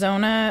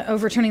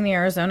overturning the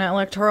Arizona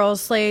electoral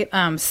slate.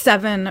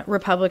 7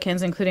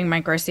 Republicans, including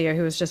Mike Garcia,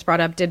 who was just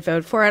brought up, did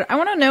vote for it. I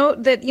want to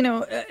note that,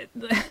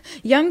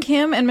 Young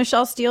Kim and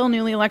Michelle Steele,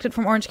 newly elected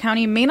from Orange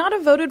County, may not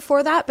have voted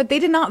for that, but they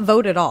did not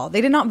vote at all.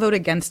 They did not vote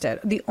against it.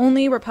 The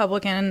only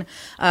Republican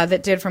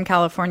that did from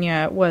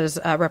California was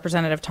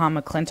Representative Tom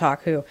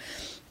McClintock, who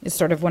is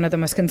sort of one of the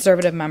most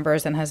conservative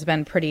members and has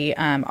been pretty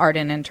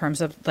ardent in terms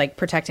of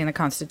protecting the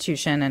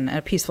Constitution and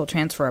a peaceful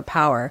transfer of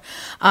power.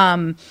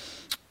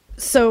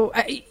 So,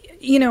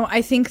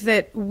 I think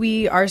that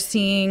we are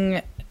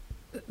seeing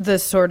the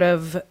sort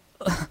of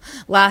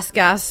last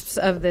gasps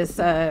of this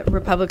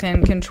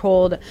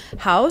Republican-controlled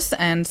House,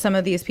 and some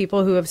of these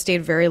people who have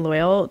stayed very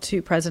loyal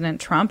to President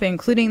Trump,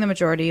 including the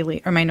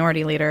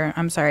minority leader,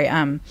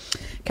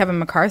 Kevin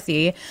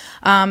McCarthy.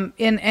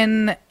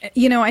 And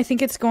I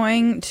think it's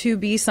going to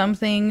be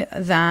something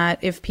that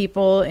if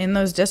people in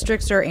those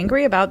districts are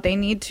angry about, they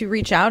need to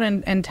reach out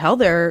and tell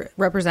their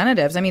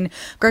representatives. I mean,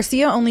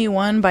 Garcia only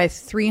won by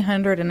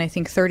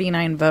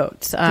 339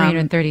 votes.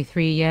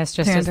 333, yes,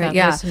 just as that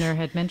listener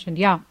had mentioned.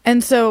 Yeah.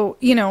 And so,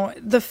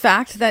 the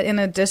fact that in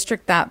a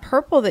district that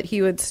purple that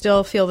he would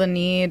still feel the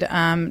need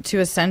to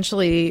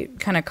essentially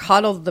kind of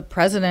coddle the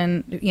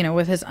president,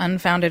 with his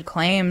unfounded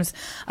claims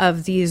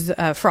of these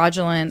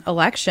fraudulent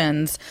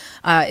elections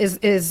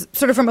is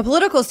sort of from a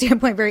political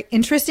standpoint very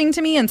interesting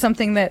to me, and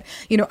something that,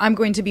 I'm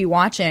going to be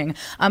watching.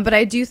 But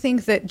I do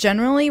think that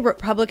generally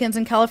Republicans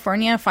in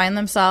California find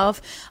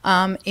themselves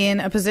in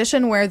a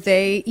position where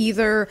they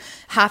either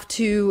have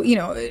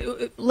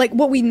to, like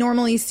what we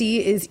normally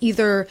see is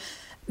either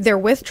they're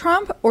with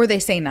Trump or they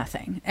say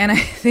nothing. And I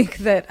think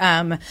that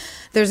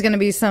there's going to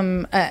be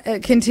some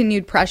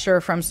continued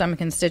pressure from some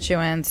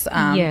constituents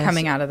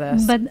coming out of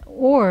this.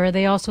 Or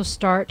they also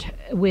start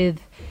with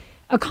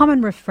a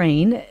common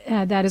refrain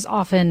that is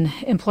often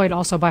employed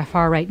also by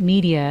far-right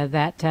media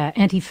that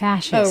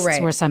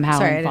anti-fascists were somehow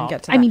involved. I didn't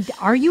get to that. I mean,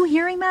 are you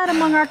hearing that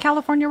among our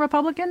California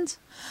Republicans?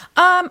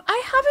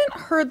 I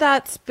haven't heard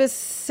that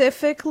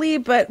specifically,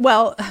 but,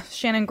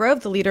 Shannon Grove,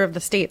 the leader of the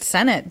state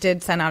Senate,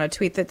 did send out a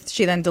tweet that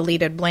she then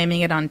deleted,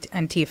 blaming it on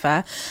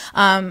Antifa.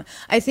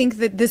 I think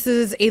that this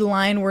is a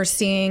line we're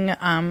seeing,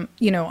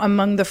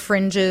 among the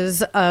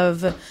fringes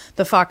of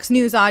the Fox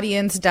News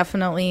audience,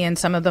 definitely, and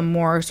some of the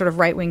more sort of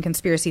right-wing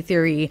conspiracy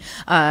theory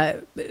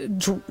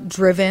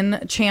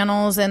driven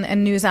channels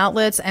and news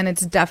outlets. And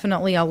it's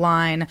definitely a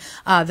line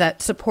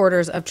that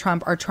supporters of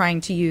Trump are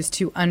trying to use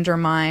to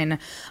undermine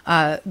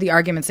the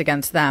arguments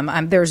against them.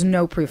 There's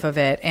no proof of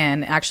it.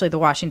 And actually, the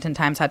Washington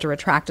Times had to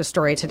retract a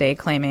story today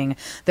claiming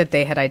that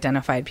they had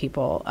identified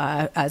people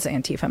as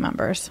Antifa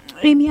members.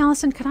 Amy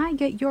Allison, could I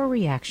get your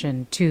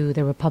reaction to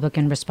the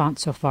Republican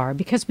response so far?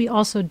 Because we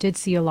also did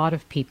see a lot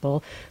of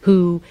people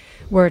who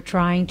were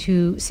trying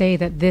to say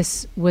that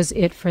this was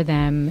it for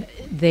them.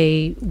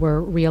 They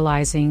were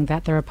realizing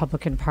that the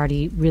Republican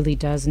Party really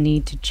does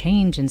need to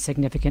change in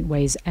significant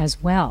ways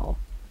as well.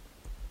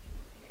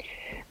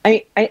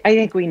 I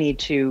think we need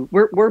to.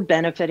 We're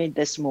benefited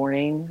this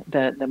morning,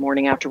 the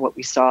morning after what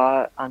we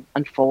saw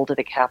unfold at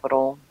the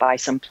Capitol, by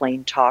some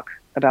plain talk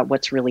about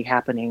what's really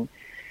happening.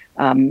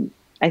 I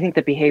think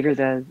the behavior of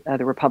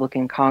the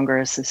Republican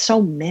Congress,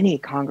 so many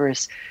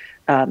Congress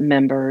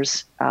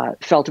members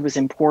felt it was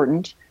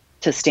important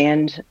to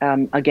stand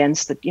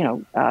against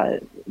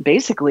the,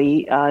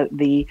 basically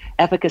the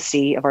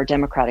efficacy of our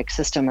democratic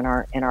system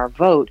and our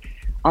vote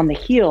on the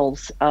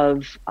heels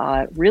of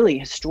really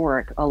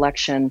historic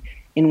election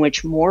in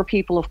which more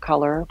people of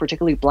color,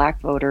 particularly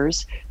Black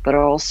voters, but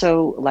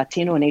also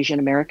Latino and Asian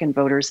American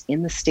voters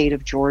in the state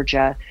of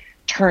Georgia,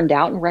 turned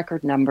out in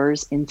record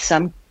numbers, in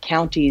some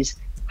counties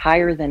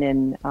higher than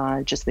in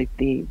just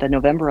the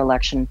November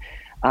election,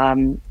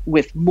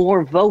 with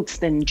more votes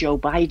than Joe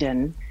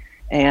Biden,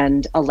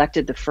 and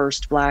elected the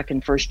first Black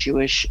and first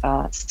Jewish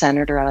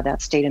senator out of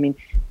that state. I mean,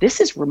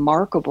 this is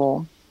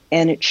remarkable,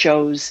 and it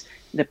shows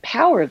the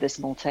power of this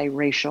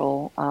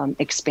multiracial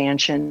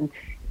expansion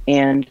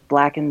and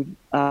Black and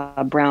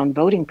brown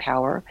voting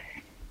power.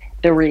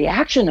 The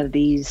reaction of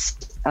these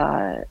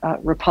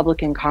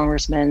Republican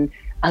congressmen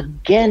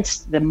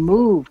against the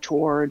move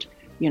toward,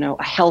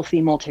 a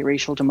healthy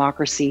multiracial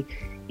democracy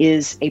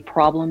is a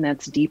problem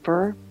that's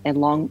deeper and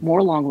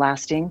more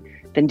long-lasting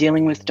than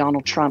dealing with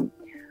Donald Trump.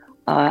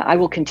 I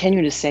will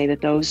continue to say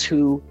that those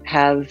who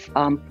have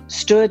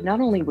stood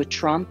not only with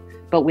Trump,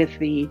 but with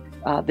the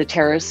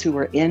terrorists who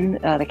were in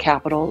the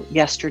Capitol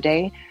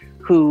yesterday,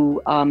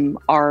 who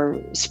are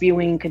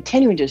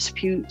continuing to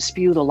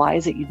spew the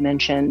lies that you've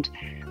mentioned,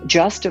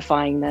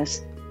 justifying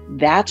this.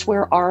 That's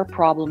where our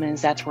problem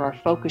is. That's where our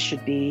focus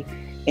should be.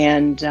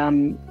 And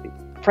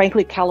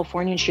frankly,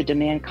 Californians should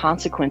demand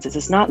consequences.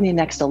 It's not in the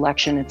next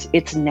election.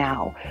 It's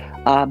now.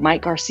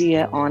 Mike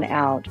Garcia on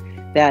out,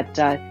 that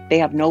they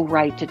have no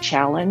right to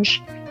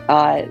challenge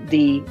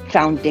the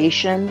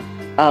foundation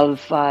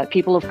of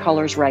people of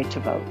color's right to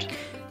vote.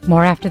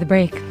 More after the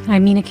break.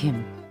 I'm Mina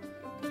Kim.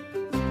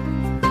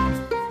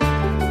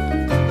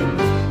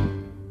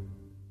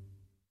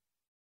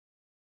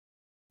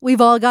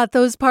 We've all got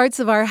those parts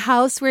of our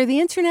house where the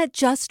internet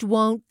just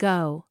won't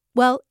go.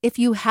 Well, if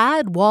you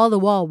had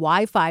wall-to-wall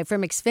Wi-Fi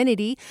from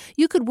Xfinity,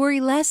 you could worry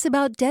less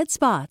about dead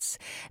spots.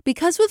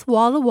 Because with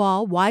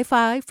wall-to-wall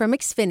Wi-Fi from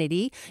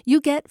Xfinity,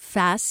 you get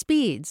fast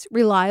speeds,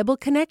 reliable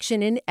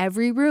connection in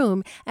every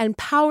room, and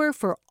power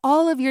for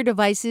all of your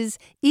devices,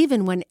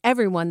 even when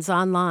everyone's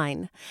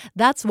online.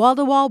 That's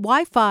wall-to-wall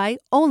Wi-Fi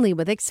only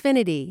with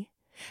Xfinity.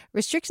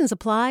 Restrictions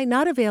apply,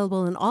 not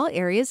available in all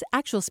areas.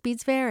 Actual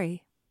speeds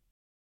vary.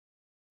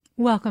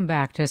 Welcome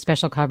back to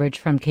special coverage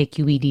from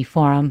KQED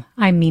Forum.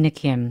 I'm Mina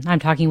Kim. I'm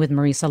talking with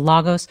Marisa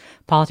Lagos,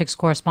 politics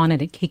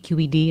correspondent at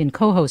KQED and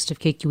co-host of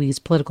KQED's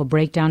Political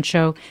Breakdown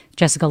show,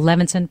 Jessica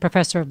Levinson,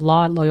 professor of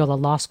law at Loyola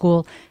Law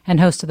School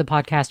and host of the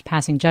podcast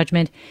Passing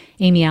Judgment,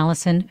 Amy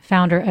Allison,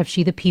 founder of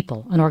She the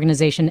People, an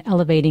organization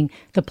elevating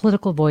the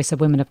political voice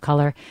of women of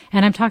color.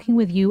 And I'm talking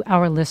with you,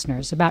 our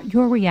listeners, about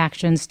your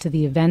reactions to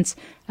the events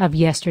of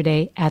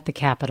yesterday at the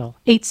Capitol.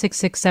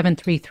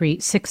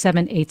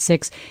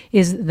 866-733-6786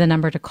 is the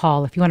number to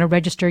call if you want to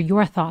register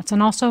your thoughts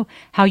and also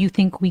how you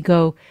think we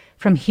go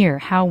from here,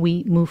 how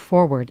we move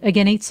forward.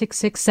 Again,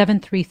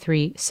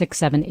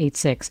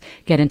 866-733-6786.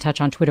 Get in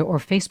touch on Twitter or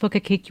Facebook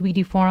at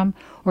KQED Forum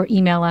or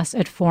email us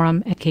at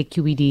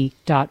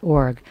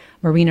forum@kqed.org.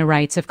 Marina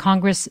writes, if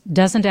Congress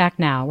doesn't act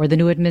now or the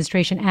new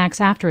administration acts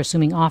after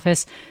assuming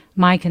office,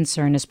 my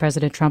concern is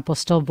President Trump will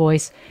still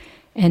voice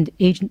and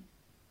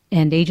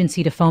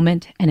agency to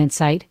foment and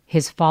incite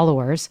his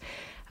followers.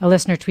 A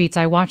listener tweets,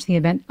 I watched the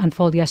event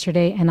unfold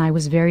yesterday and I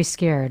was very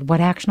scared. What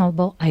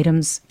actionable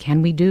items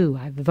can we do?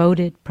 I've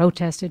voted,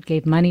 protested,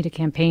 gave money to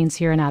campaigns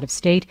here and out of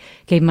state,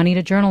 gave money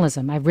to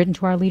journalism. I've written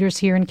to our leaders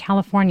here in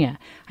California.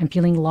 I'm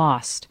feeling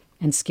lost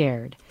and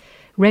scared.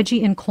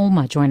 Reggie and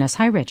Colma join us.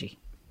 Hi, Reggie.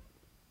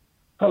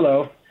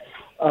 Hello.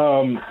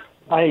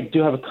 I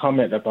do have a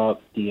comment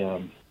about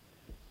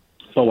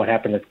what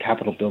happened at the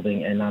Capitol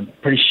building, and I'm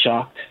pretty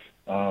shocked.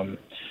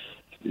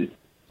 It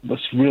was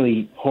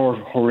really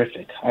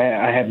horrific.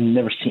 I have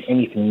never seen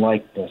anything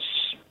like this,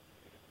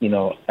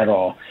 at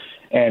all.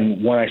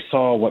 And when I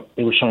saw what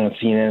they were showing on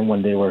CNN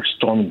when they were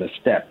storming the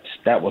steps,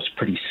 that was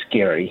pretty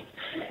scary.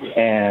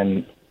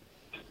 And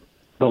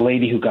the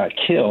lady who got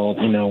killed,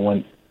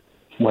 when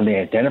they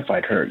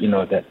identified her,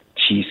 that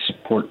she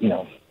support,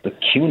 the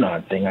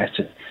QAnon thing, I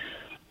said,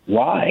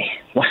 why?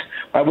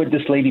 Why would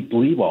this lady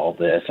believe all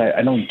this?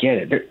 I don't get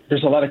it.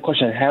 There's a lot of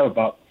questions I have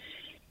about,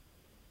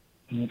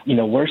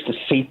 where's the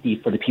safety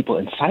for the people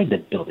inside the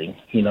building?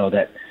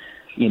 Did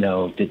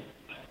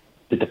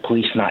the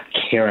police not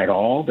care at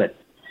all that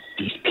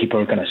these people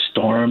are going to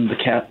storm the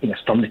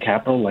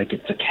Capitol like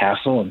it's a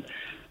castle and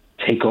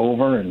take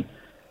over and,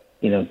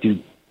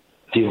 do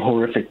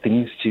horrific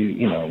things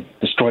to,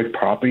 destroy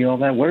property and all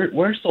that?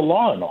 Where's the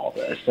law in all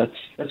this?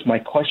 That's my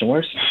question.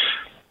 Where's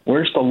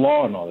the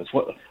law in all this?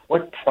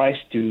 What price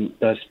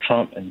does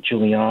Trump and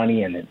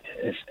Giuliani and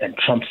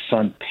Trump's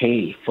son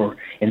pay for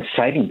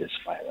inciting this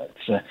violence?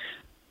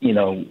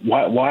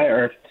 Why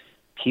are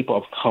people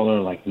of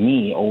color like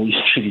me always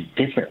treated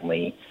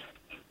differently,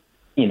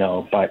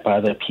 by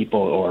other people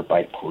or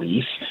by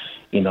police,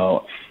 and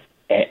all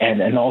of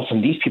a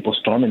sudden these people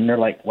storm and they're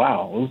like,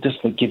 wow, we'll just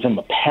give them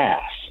a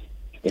pass.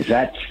 Is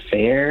that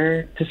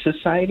fair to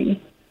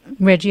society?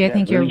 Reggie, I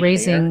think you're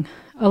raising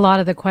a lot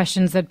of the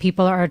questions that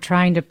people are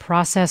trying to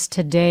process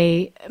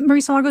today.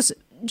 Marisa Lagos,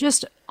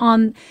 just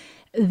on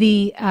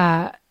the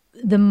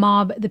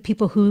mob, the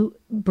people who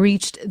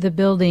breached the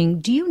building,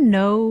 do you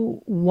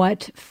know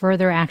what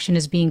further action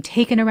is being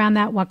taken around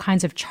that? What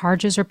kinds of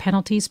charges or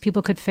penalties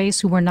people could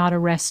face who were not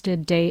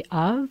arrested day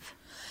of?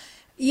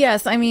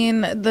 Yes, I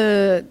mean,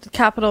 the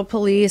Capitol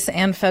Police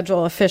and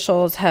federal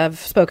officials have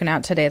spoken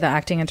out today. The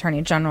acting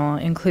attorney general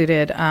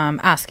included,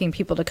 asking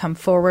people to come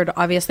forward.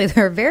 Obviously,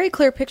 there are very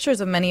clear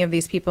pictures of many of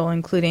these people,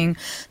 including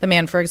the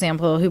man, for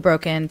example, who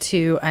broke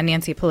into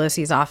Nancy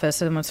Pelosi's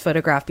office and was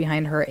photographed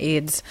behind her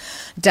aide's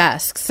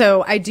desk.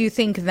 So I do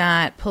think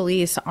that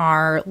police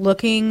are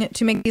looking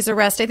to make these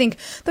arrests. I think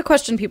the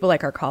question people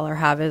like our caller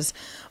have is,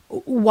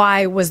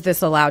 why was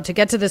this allowed to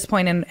get to this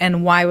point,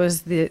 and why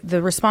was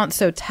the response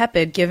so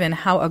tepid given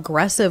how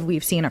aggressive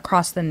we've seen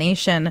across the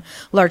nation,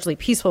 largely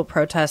peaceful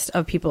protests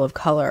of people of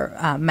color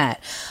met?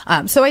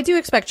 So I do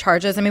expect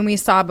charges. I mean, we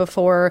saw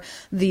before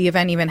the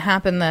event even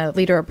happened, the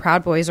leader of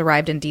Proud Boys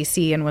arrived in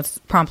D.C. and was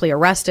promptly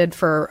arrested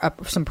for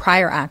some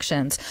prior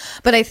actions.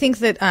 But I think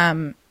that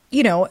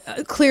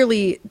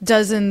clearly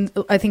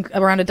I think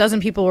around a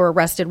dozen people were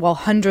arrested while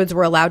hundreds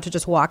were allowed to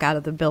just walk out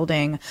of the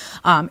building.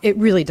 It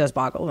really does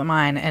boggle the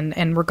mind.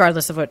 And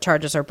regardless of what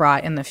charges are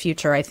brought in the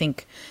future, I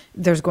think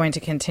there's going to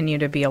continue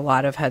to be a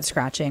lot of head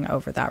scratching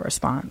over that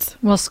response.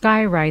 Well,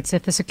 Sky writes,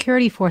 if the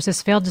security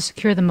forces failed to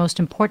secure the most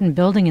important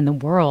building in the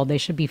world, they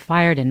should be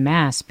fired en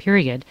masse,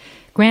 period.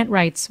 Grant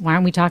writes, why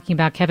aren't we talking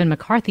about Kevin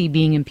McCarthy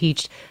being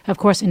impeached? Of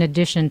course, in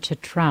addition to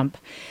Trump.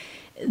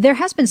 There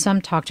has been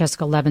some talk,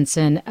 Jessica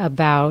Levinson,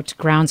 about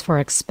grounds for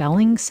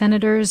expelling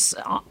senators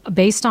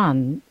based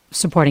on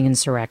supporting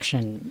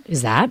insurrection.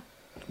 Is that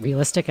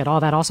realistic at all?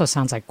 That also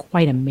sounds like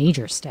quite a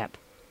major step.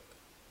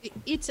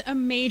 It's a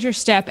major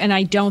step, and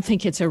I don't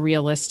think it's a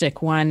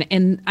realistic one.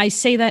 And I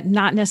say that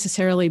not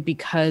necessarily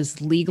because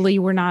legally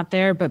we're not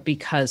there, but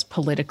because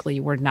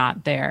politically we're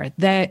not there.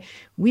 That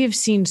we have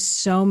seen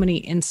so many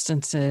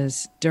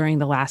instances during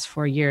the last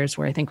 4 years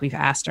where I think we've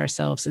asked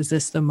ourselves, is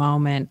this the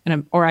moment?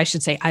 Or I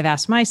should say, I've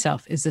asked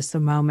myself, is this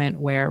the moment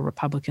where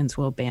Republicans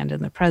will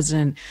abandon the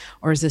president?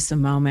 Or is this the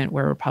moment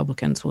where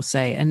Republicans will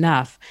say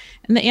enough?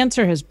 And the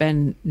answer has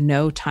been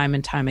no, time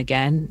and time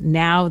again.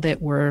 Now that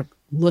we're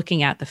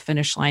looking at the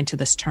finish line to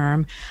this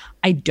term,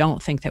 I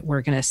don't think that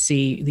we're going to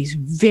see these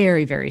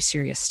very, very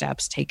serious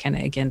steps taken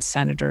against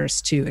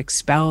senators to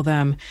expel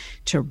them,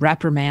 to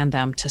reprimand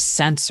them, to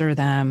censor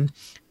them,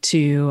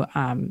 to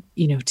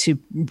to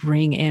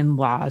bring in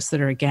laws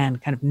that are, again,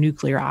 kind of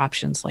nuclear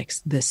options like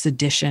the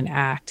Sedition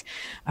Act.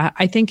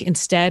 I think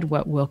instead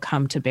what will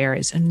come to bear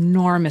is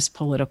enormous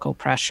political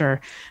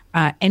pressure.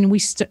 And we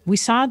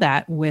saw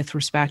that with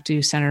respect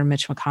to Senator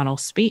Mitch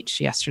McConnell's speech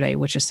yesterday,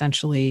 which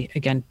essentially,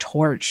 again,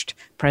 torched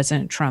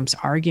President Trump's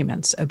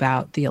arguments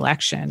about the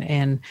election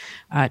and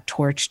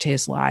torched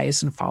his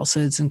lies and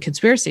falsehoods and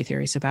conspiracy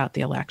theories about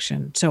the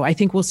election. So I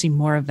think we'll see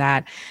more of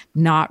that,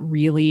 not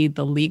really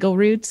the legal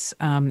routes,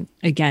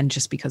 again,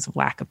 just because of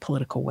lack of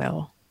political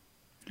will.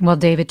 Well,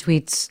 David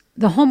tweets,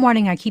 the whole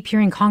morning I keep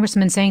hearing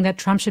congressmen saying that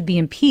Trump should be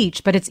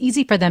impeached, but it's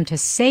easy for them to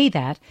say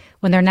that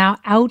when they're now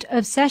out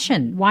of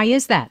session. Why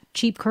is that?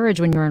 Cheap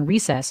courage when you're in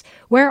recess.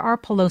 Where are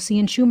Pelosi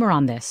and Schumer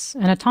on this?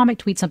 And Atomic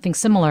tweets something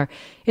similar.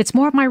 It's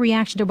more of my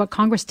reaction to what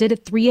Congress did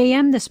at 3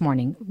 a.m. this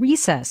morning.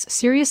 Recess.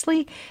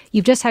 Seriously?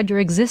 You've just had your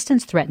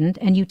existence threatened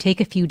and you take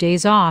a few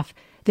days off.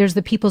 There's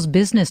the people's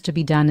business to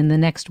be done in the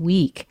next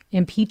week.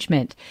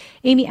 Impeachment.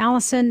 Amy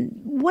Allison,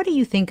 what do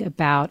you think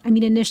about,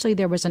 initially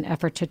there was an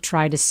effort to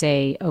try to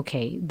say,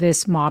 okay,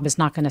 this mob is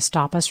not going to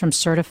stop us from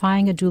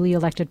certifying a duly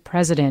elected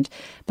president.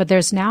 But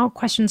there's now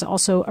questions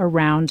also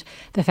around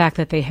the fact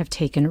that they have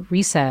taken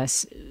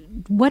recess.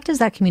 What does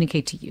that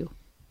communicate to you?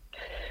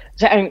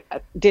 So,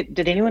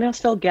 did anyone else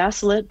feel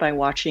gaslit by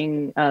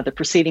watching the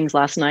proceedings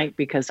last night?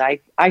 Because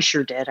I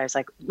sure did. I was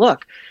like,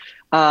 look,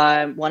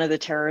 one of the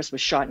terrorists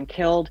was shot and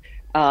killed.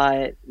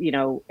 If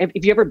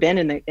you've ever been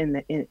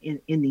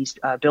in these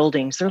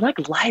buildings, they're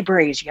like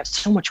libraries. You have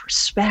so much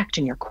respect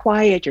and you're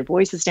quiet, your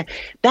voice is down.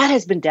 That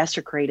has been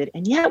desecrated,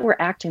 and yet we're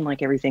acting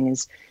like everything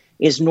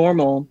is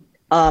normal.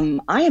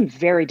 I am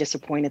very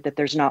disappointed that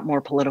there's not more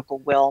political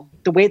will.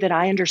 The way that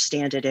I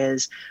understand it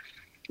is,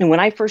 and when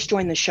I first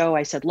joined the show,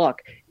 I said,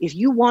 look, if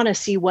you want to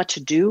see what to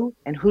do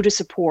and who to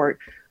support,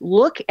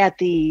 look at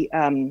the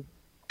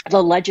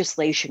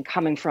legislation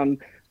coming from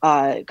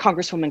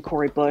Congresswoman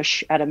Cori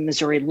Bush out of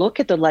Missouri. Look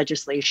at the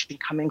legislation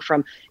coming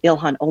from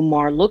Ilhan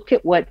Omar. Look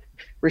at what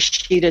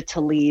Rashida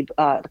Tlaib,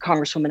 the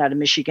Congresswoman out of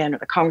Michigan, or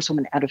the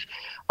Congresswoman out of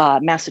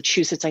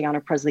Massachusetts,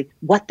 Ayanna Pressley,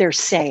 what they're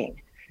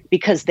saying,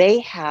 because they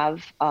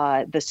have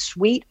the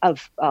suite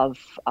of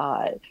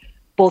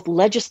both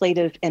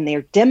legislative, and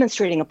they're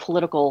demonstrating a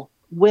political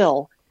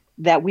will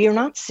that we are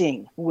not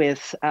seeing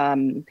with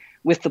the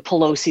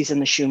Pelosi's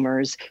and the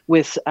Schumers,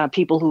 with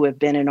people who have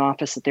been in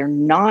office, that they're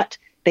not.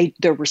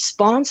 Their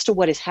response to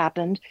what has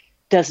happened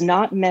does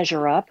not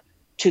measure up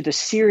to the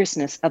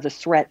seriousness of the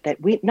threat that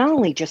we not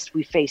only just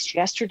we faced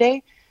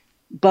yesterday,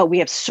 but we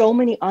have so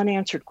many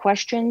unanswered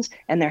questions,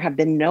 and there have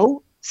been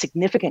no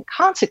significant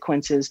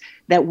consequences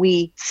that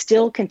we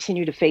still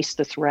continue to face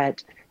the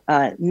threat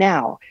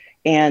now.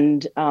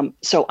 And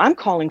so I'm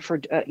calling for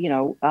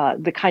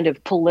the kind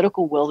of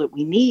political will that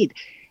we need.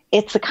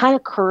 It's the kind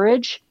of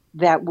courage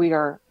that we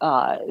are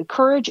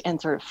courage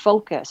and sort of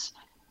focus.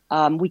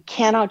 We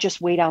cannot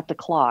just wait out the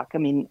clock.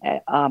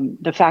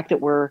 The fact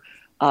that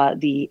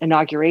the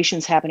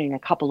inauguration's happening in a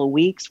couple of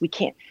weeks, we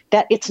can't.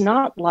 That it's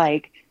not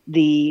like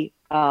the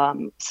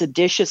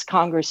seditious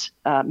Congress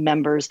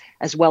members,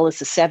 as well as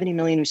the 70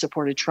 million who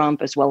supported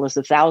Trump, as well as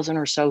the 1,000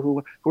 or so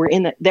who were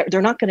in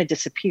they're not going to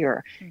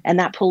disappear. Mm-hmm. And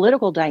that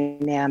political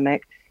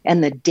dynamic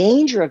and the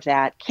danger of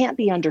that can't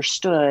be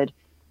understood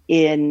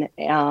and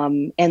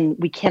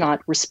we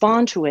cannot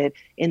respond to it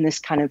in this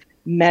kind of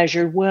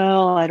measured,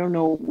 well, I don't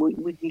know,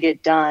 we can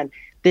get done.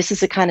 This is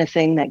the kind of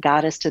thing that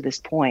got us to this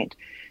point.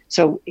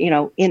 So,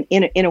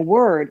 in a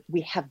word,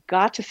 we have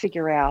got to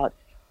figure out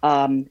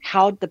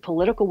how the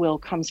political will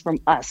comes from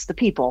us, the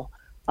people,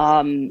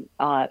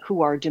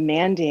 who are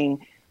demanding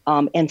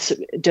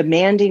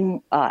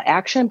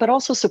action, but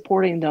also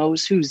supporting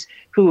those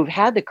who have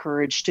had the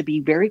courage to be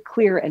very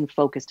clear and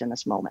focused in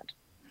this moment.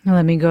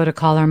 Let me go to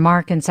caller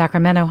Mark in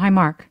Sacramento. Hi,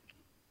 Mark.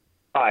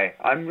 Hi.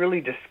 I'm really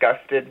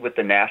disgusted with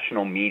the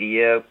national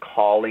media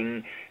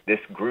calling this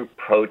group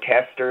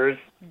protesters.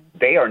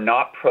 They are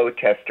not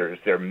protesters.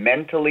 They're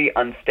mentally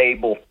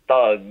unstable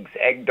thugs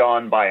egged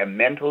on by a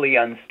mentally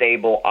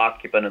unstable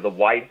occupant of the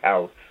White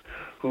House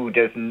who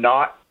does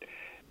not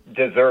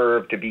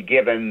deserve to be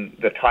given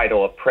the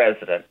title of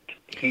president.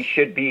 He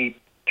should be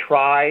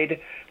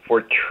tried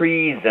for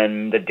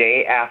treason the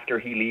day after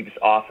he leaves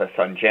office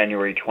on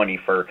January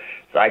 21st.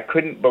 So I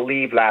couldn't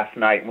believe last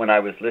night when I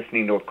was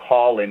listening to a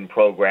call-in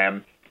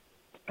program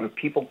with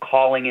people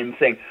calling in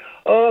saying,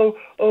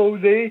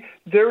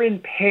 they're in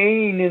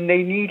pain and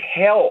they need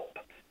help.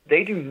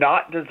 They do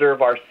not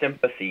deserve our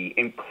sympathy,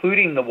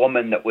 including the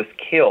woman that was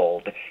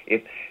killed.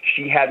 If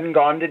she hadn't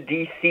gone to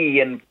D.C.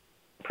 and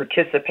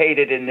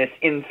participated in this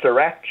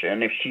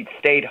insurrection, if she'd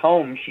stayed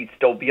home, she'd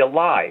still be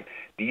alive.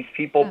 These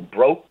people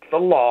broke the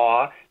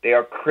law. They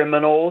are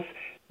criminals.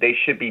 They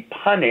should be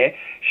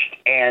punished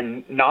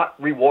and not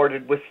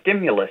rewarded with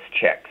stimulus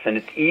checks. And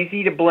it's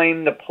easy to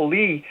blame the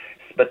police,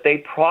 but they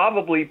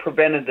probably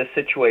prevented the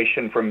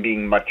situation from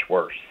being much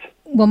worse.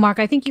 Well, Mark,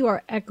 I think you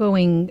are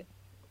echoing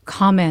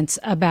comments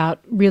about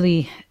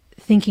really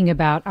thinking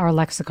about our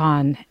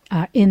lexicon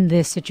in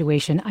this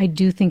situation. I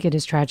do think it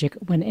is tragic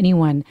when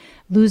anyone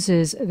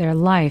loses their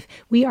life.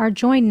 We are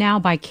joined now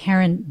by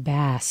Karen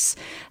Bass,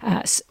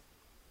 a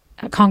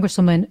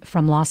Congresswoman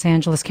from Los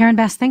Angeles. Karen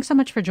Bass, thanks so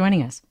much for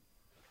joining us.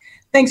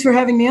 Thanks for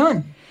having me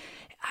on.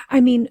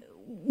 I mean,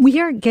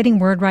 we are getting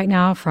word right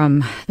now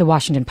from the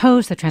Washington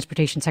Post that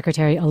Transportation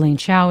Secretary Elaine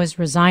Chao is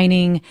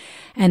resigning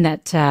and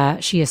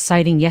that she is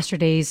citing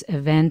yesterday's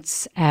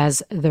events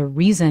as the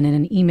reason in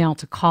an email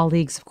to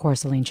colleagues. Of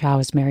course, Elaine Chao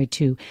is married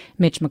to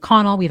Mitch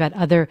McConnell. We've had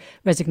other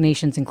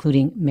resignations,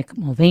 including Mick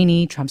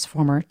Mulvaney, Trump's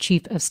former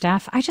chief of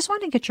staff. I just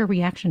want to get your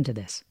reaction to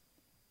this.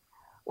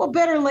 Well,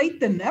 better late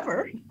than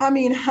never. I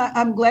mean,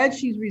 I'm glad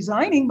she's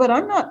resigning, but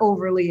I'm not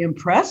overly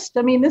impressed.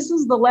 I mean, this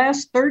is the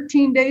last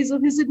 13 days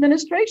of his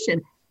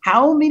administration.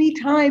 How many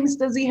times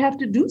does he have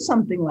to do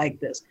something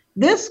like this?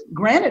 This,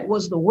 granted,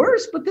 was the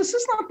worst, but this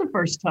is not the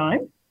first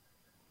time.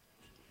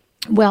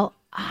 Well,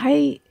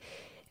 I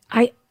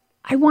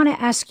want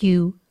to ask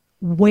you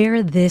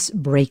where this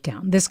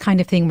breakdown, this kind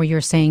of thing where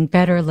you're saying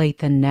better late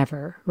than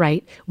never,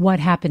 right?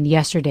 What happened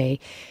yesterday,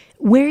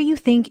 where you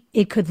think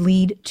it could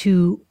lead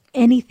to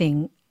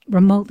anything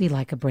remotely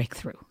like a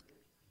breakthrough.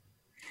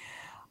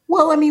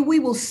 Well, I mean, we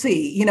will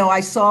see. You know, I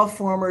saw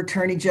former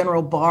Attorney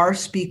General Barr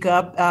speak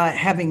up,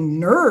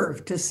 having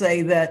nerve to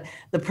say that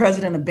the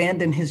president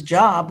abandoned his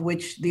job,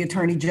 which the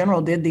Attorney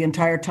General did the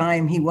entire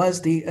time he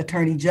was the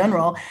Attorney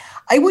General.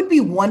 It would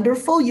be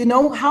wonderful. You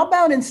know, how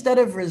about instead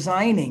of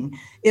resigning,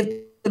 if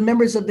the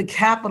members of the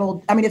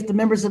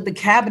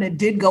cabinet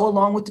did go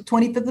along with the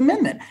 25th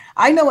Amendment.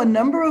 I know a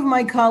number of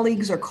my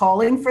colleagues are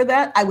calling for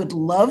that. I would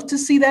love to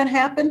see that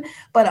happen,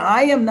 but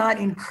I am not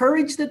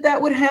encouraged that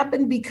that would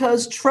happen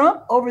because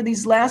Trump over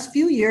these last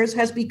few years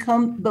has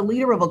become the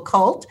leader of a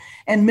cult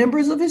and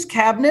members of his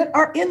cabinet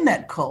are in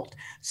that cult.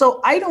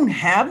 So I don't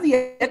have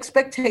the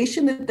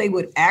expectation that they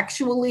would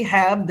actually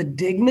have the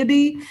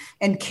dignity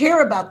and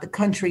care about the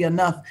country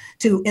enough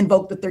to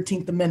invoke the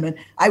 13th Amendment.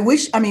 The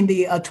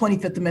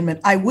 25th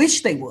Amendment. I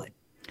wish they would.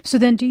 So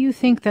then do you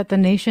think that the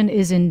nation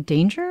is in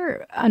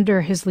danger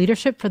under his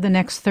leadership for the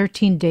next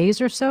 13 days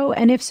or so?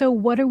 And if so,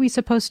 what are we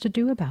supposed to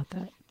do about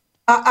that?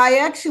 I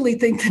actually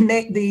think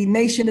the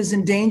nation is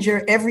in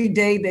danger every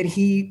day that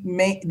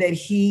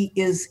he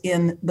is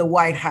in the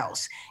White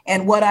House.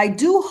 And what I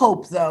do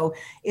hope, though,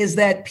 is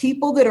that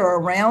people that are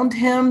around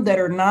him that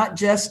are not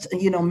just,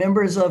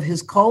 members of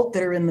his cult,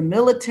 that are in the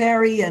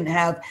military and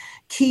have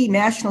key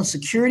national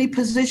security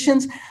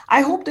positions,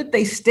 I hope that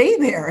they stay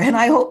there and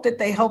I hope that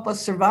they help us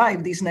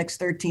survive these next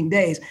 13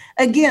 days.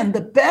 Again,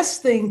 the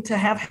best thing to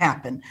have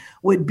happen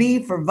would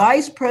be for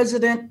Vice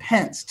President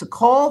Pence to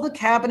call the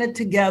cabinet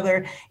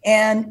together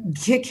and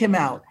kick him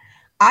out.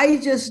 I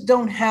just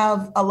don't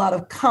have a lot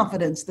of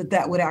confidence that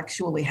that would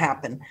actually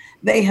happen.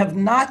 They have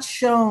not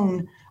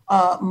shown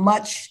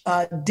much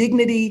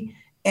dignity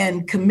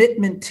and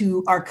commitment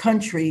to our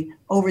country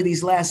over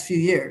these last few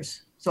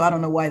years. So I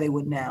don't know why they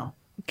would now.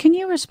 Can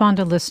you respond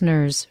to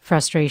listeners'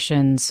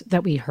 frustrations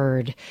that we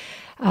heard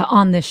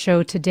on this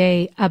show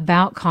today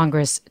about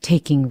Congress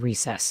taking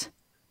recess?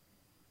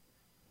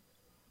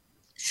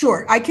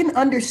 Sure. I can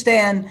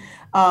understand.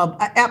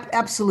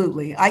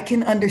 Absolutely. I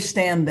can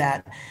understand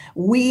that.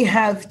 We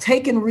have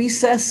taken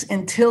recess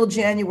until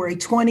January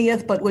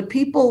 20th. But what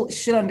people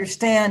should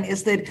understand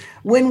is that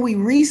when we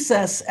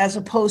recess as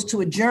opposed to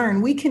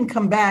adjourn, we can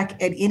come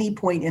back at any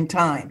point in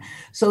time.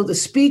 So the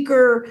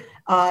speaker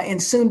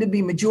and soon to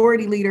be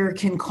majority leader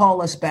can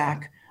call us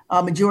back.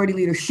 Majority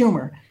Leader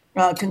Schumer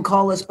can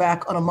call us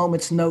back on a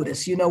moment's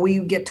notice. We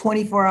get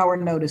 24-hour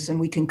notice and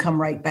we can come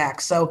right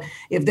back. So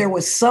if there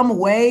was some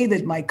way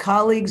that my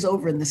colleagues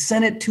over in the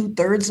Senate,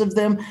 2/3 of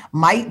them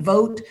might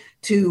vote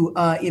to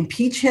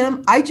impeach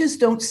him, I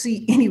just don't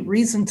see any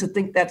reason to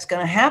think that's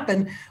going to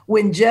happen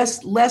when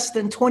just less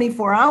than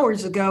 24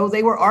 hours ago,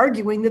 they were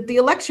arguing that the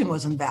election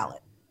was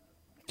invalid.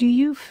 Do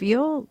you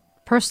feel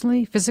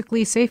personally,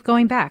 physically safe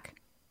going back?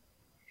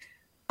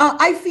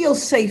 I feel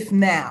safe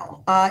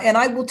now. And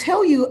I will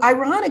tell you,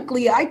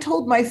 ironically, I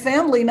told my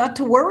family not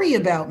to worry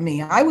about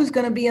me. I was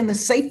going to be in the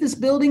safest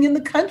building in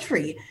the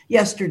country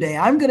yesterday.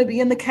 I'm going to be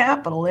in the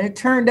Capitol. And it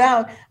turned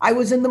out I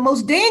was in the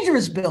most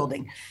dangerous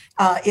building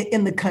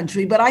in the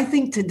country. But I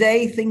think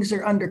today things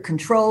are under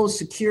control.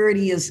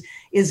 Security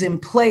is in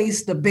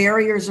place. The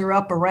barriers are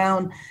up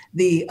around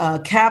the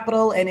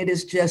Capitol. And it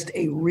is just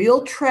a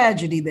real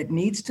tragedy that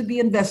needs to be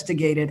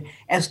investigated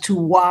as to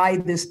why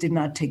this did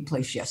not take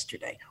place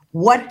yesterday.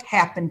 What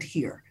happened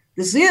here?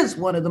 This is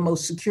one of the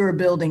most secure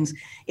buildings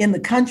in the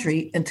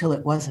country until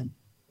it wasn't.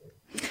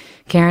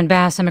 Karen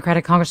Bass,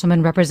 Democratic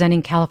Congresswoman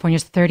representing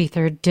California's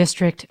 33rd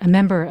District, a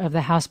member of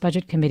the House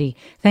Budget Committee.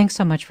 Thanks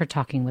so much for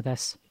talking with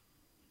us.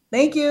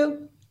 Thank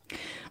you.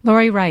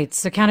 Lori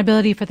writes,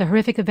 accountability for the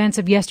horrific events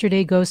of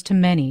yesterday goes to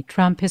many.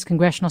 Trump, his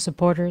congressional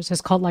supporters,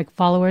 his cult-like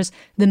followers,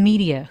 the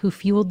media who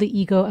fueled the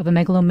ego of a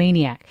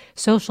megalomaniac,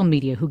 social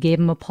media who gave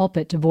him a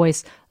pulpit to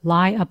voice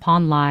lie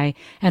upon lie,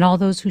 and all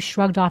those who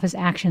shrugged off his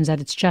actions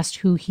that it's just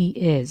who he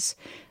is.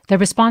 The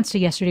response to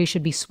yesterday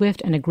should be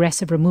swift and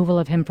aggressive removal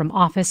of him from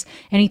office.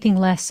 Anything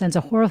less sends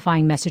a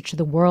horrifying message to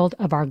the world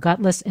of our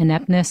gutless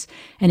ineptness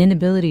and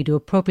inability to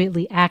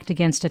appropriately act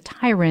against a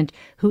tyrant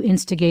who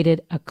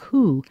instigated a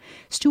coup.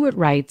 Stewart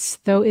writes,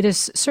 though it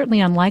is certainly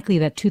unlikely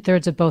that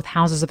 2/3 of both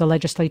houses of the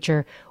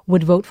legislature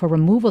would vote for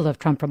removal of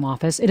Trump from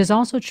office, it is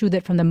also true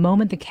that from the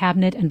moment the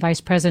cabinet and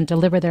vice president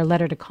deliver their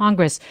letter to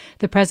Congress,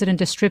 the president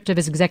is stripped of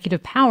his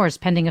executive powers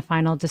pending a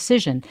final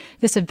decision.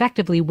 This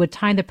effectively would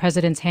tie the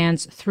president's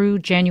hands through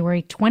January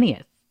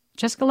 20th.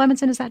 Jessica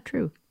Levinson, is that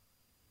true?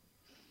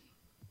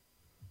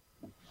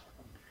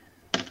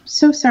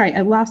 So sorry,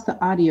 I lost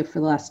the audio for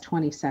the last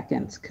 20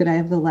 seconds. Could I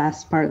have the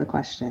last part of the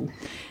question?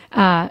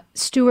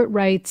 Stewart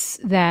writes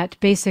that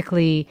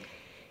basically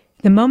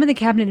the moment the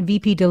cabinet and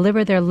VP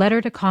deliver their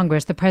letter to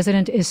Congress, the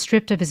president is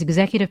stripped of his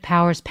executive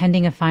powers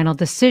pending a final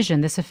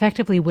decision. This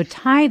effectively would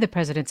tie the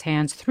president's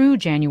hands through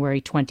January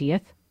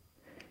 20th.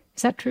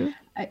 Is that true?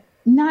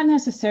 Not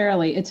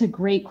necessarily. It's a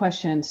great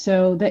question.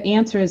 So the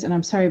answer is, and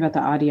I'm sorry about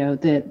the audio,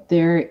 that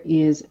there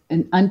is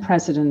an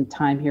unprecedented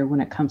time here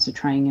when it comes to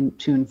trying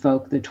to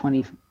invoke the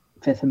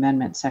 25th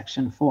Amendment,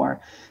 Section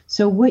 4.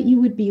 So what you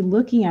would be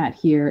looking at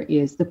here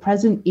is the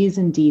president is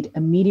indeed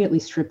immediately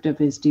stripped of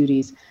his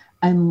duties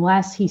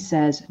unless he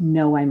says,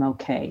 no, I'm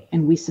okay.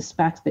 And we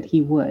suspect that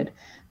he would.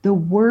 The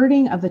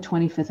wording of the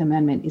 25th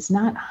Amendment is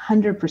not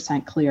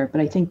 100% clear,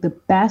 but I think the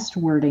best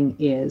wording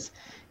is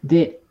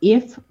that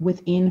if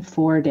within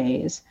 4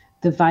 days,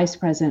 the vice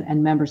president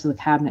and members of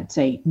the cabinet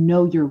say,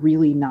 no, you're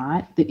really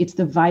not, that it's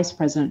the vice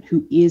president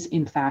who is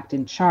in fact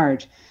in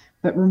charge.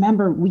 But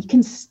remember, we're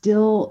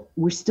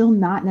still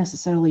not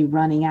necessarily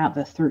running out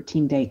the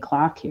 13-day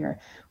clock here.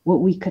 What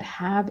we could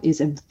have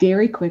is a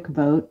very quick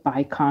vote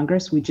by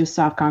Congress. We just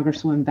saw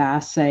Congresswoman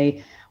Bass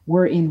say,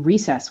 we're in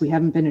recess. We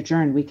haven't been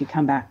adjourned. We could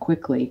come back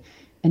quickly.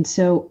 And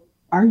so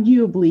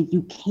arguably,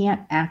 you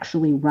can't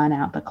actually run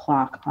out the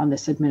clock on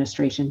this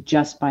administration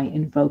just by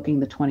invoking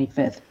the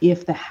 25th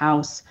if the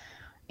House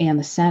and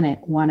the Senate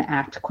want to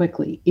act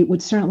quickly. It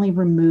would certainly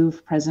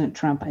remove President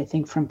Trump, I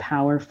think, from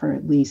power for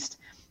at least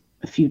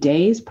a few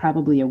days,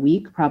 probably a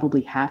week,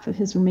 probably half of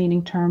his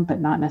remaining term,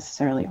 but not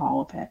necessarily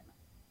all of it.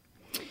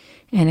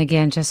 And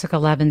again, Jessica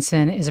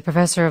Levinson is a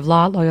professor of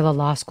law at Loyola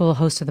Law School,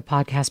 host of the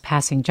podcast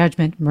Passing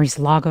Judgment. Maurice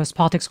Lagos,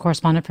 politics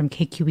correspondent from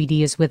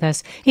KQED, is with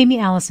us. Amy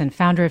Allison,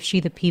 founder of She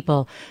the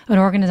People, an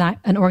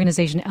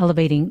organization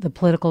elevating the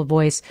political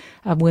voice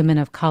of women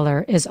of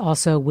color, is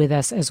also with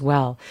us as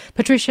well.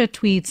 Patricia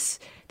tweets,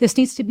 this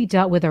needs to be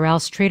dealt with or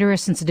else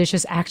traitorous and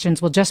seditious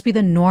actions will just be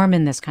the norm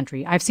in this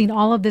country. I've seen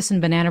all of this in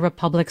banana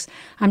republics.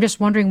 I'm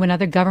just wondering when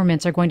other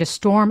governments are going to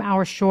storm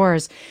our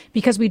shores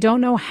because we don't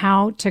know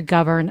how to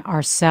govern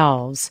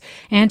ourselves.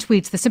 And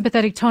tweets, the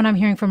sympathetic tone I'm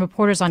hearing from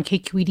reporters on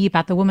KQED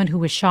about the woman who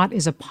was shot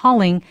is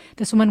appalling.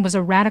 This woman was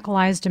a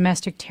radicalized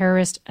domestic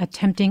terrorist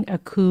attempting a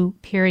coup,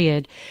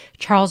 period.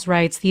 Charles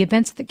writes, the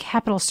events at the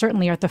Capitol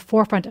certainly are at the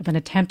forefront of an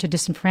attempt to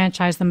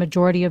disenfranchise the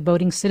majority of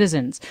voting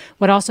citizens.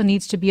 What also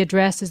needs to be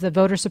addressed is the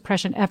voter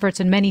suppression efforts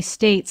in many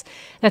states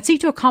that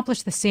seek to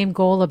accomplish the same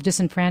goal of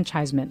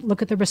disenfranchisement.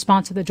 Look at the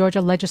response of the Georgia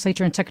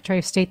legislature and Secretary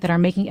of State that are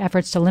making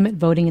efforts to limit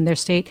voting in their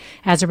state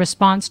as a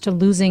response to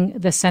losing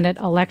the Senate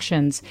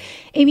elections.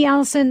 Amy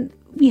Allison,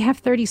 we have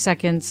 30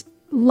 seconds,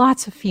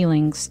 lots of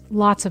feelings,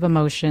 lots of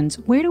emotions.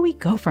 Where do we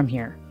go from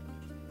here?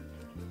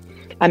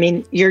 I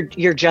mean,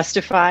 you're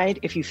justified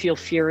if you feel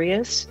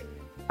furious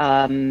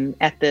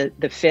at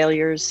the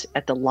failures,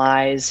 at the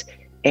lies,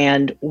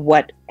 and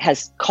what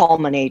has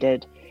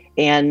culminated,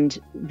 and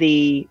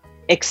the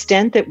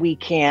extent that we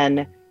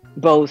can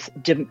both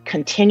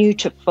continue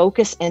to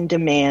focus and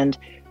demand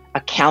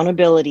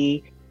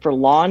accountability for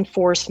law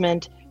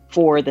enforcement,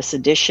 for the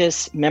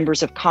seditious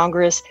members of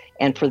Congress,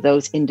 and for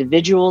those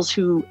individuals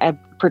who have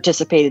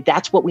participated.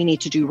 That's what we need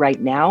to do right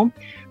now.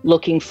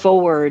 Looking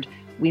forward,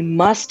 we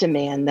must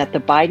demand that the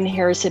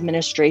Biden-Harris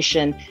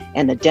administration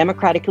and the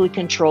democratically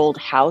controlled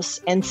House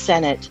and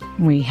Senate.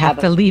 We have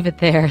to leave it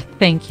there.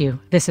 Thank you.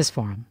 This is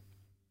Forum.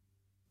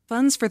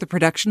 Funds for the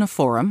production of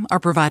Forum are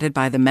provided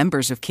by the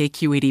members of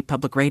KQED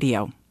Public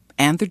Radio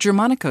and the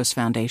Germanicos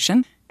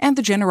Foundation and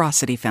the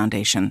Generosity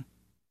Foundation.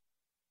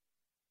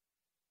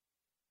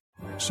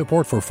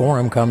 Support for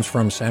Forum comes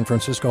from San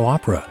Francisco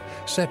Opera.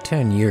 Set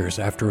 10 years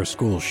after a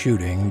school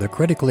shooting, the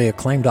critically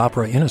acclaimed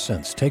opera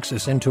Innocence takes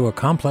us into a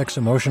complex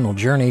emotional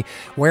journey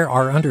where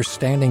our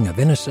understanding of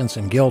innocence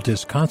and guilt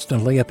is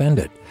constantly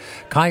upended.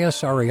 Kaya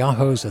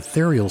Sariaho's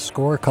ethereal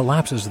score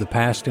collapses the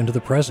past into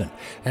the present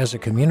as a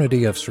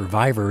community of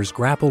survivors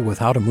grapple with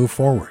how to move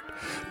forward.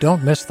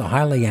 Don't miss the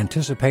highly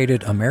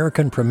anticipated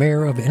American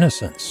premiere of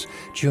Innocence,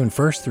 June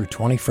 1st through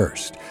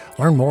 21st.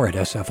 Learn more at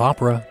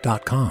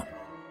sfopera.com.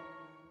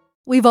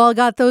 We've all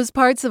got those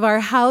parts of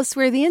our house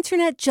where the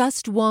internet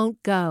just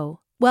won't go.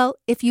 Well,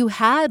 if you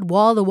had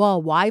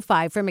wall-to-wall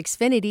Wi-Fi from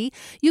Xfinity,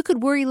 you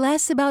could worry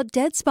less about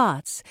dead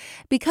spots.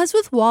 Because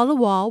with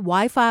wall-to-wall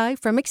Wi-Fi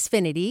from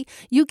Xfinity,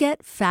 you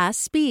get fast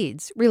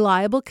speeds,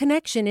 reliable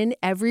connection in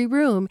every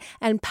room,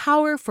 and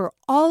power for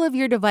all of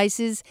your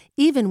devices,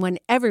 even when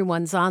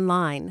everyone's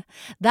online.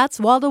 That's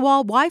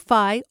wall-to-wall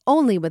Wi-Fi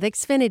only with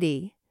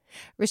Xfinity.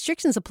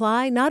 Restrictions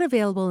apply, not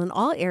available in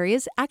all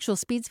areas. Actual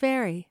speeds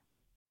vary.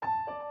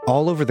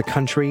 All over the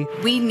country,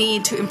 we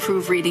need to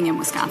improve reading in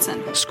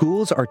Wisconsin.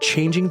 Schools are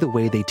changing the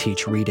way they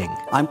teach reading.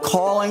 I'm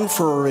calling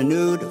for a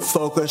renewed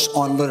focus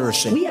on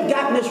literacy. We have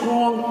gotten this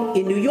wrong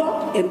in New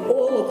York and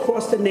all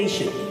across the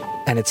nation.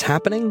 And it's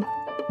happening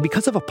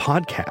because of a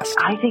podcast.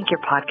 I think your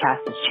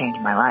podcast has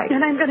changed my life.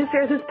 And I'm going to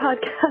share this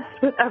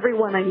podcast with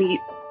everyone I meet.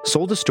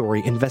 Sold a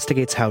Story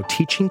investigates how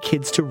teaching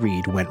kids to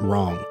read went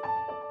wrong.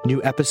 New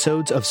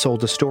episodes of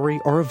Sold a Story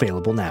are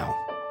available now.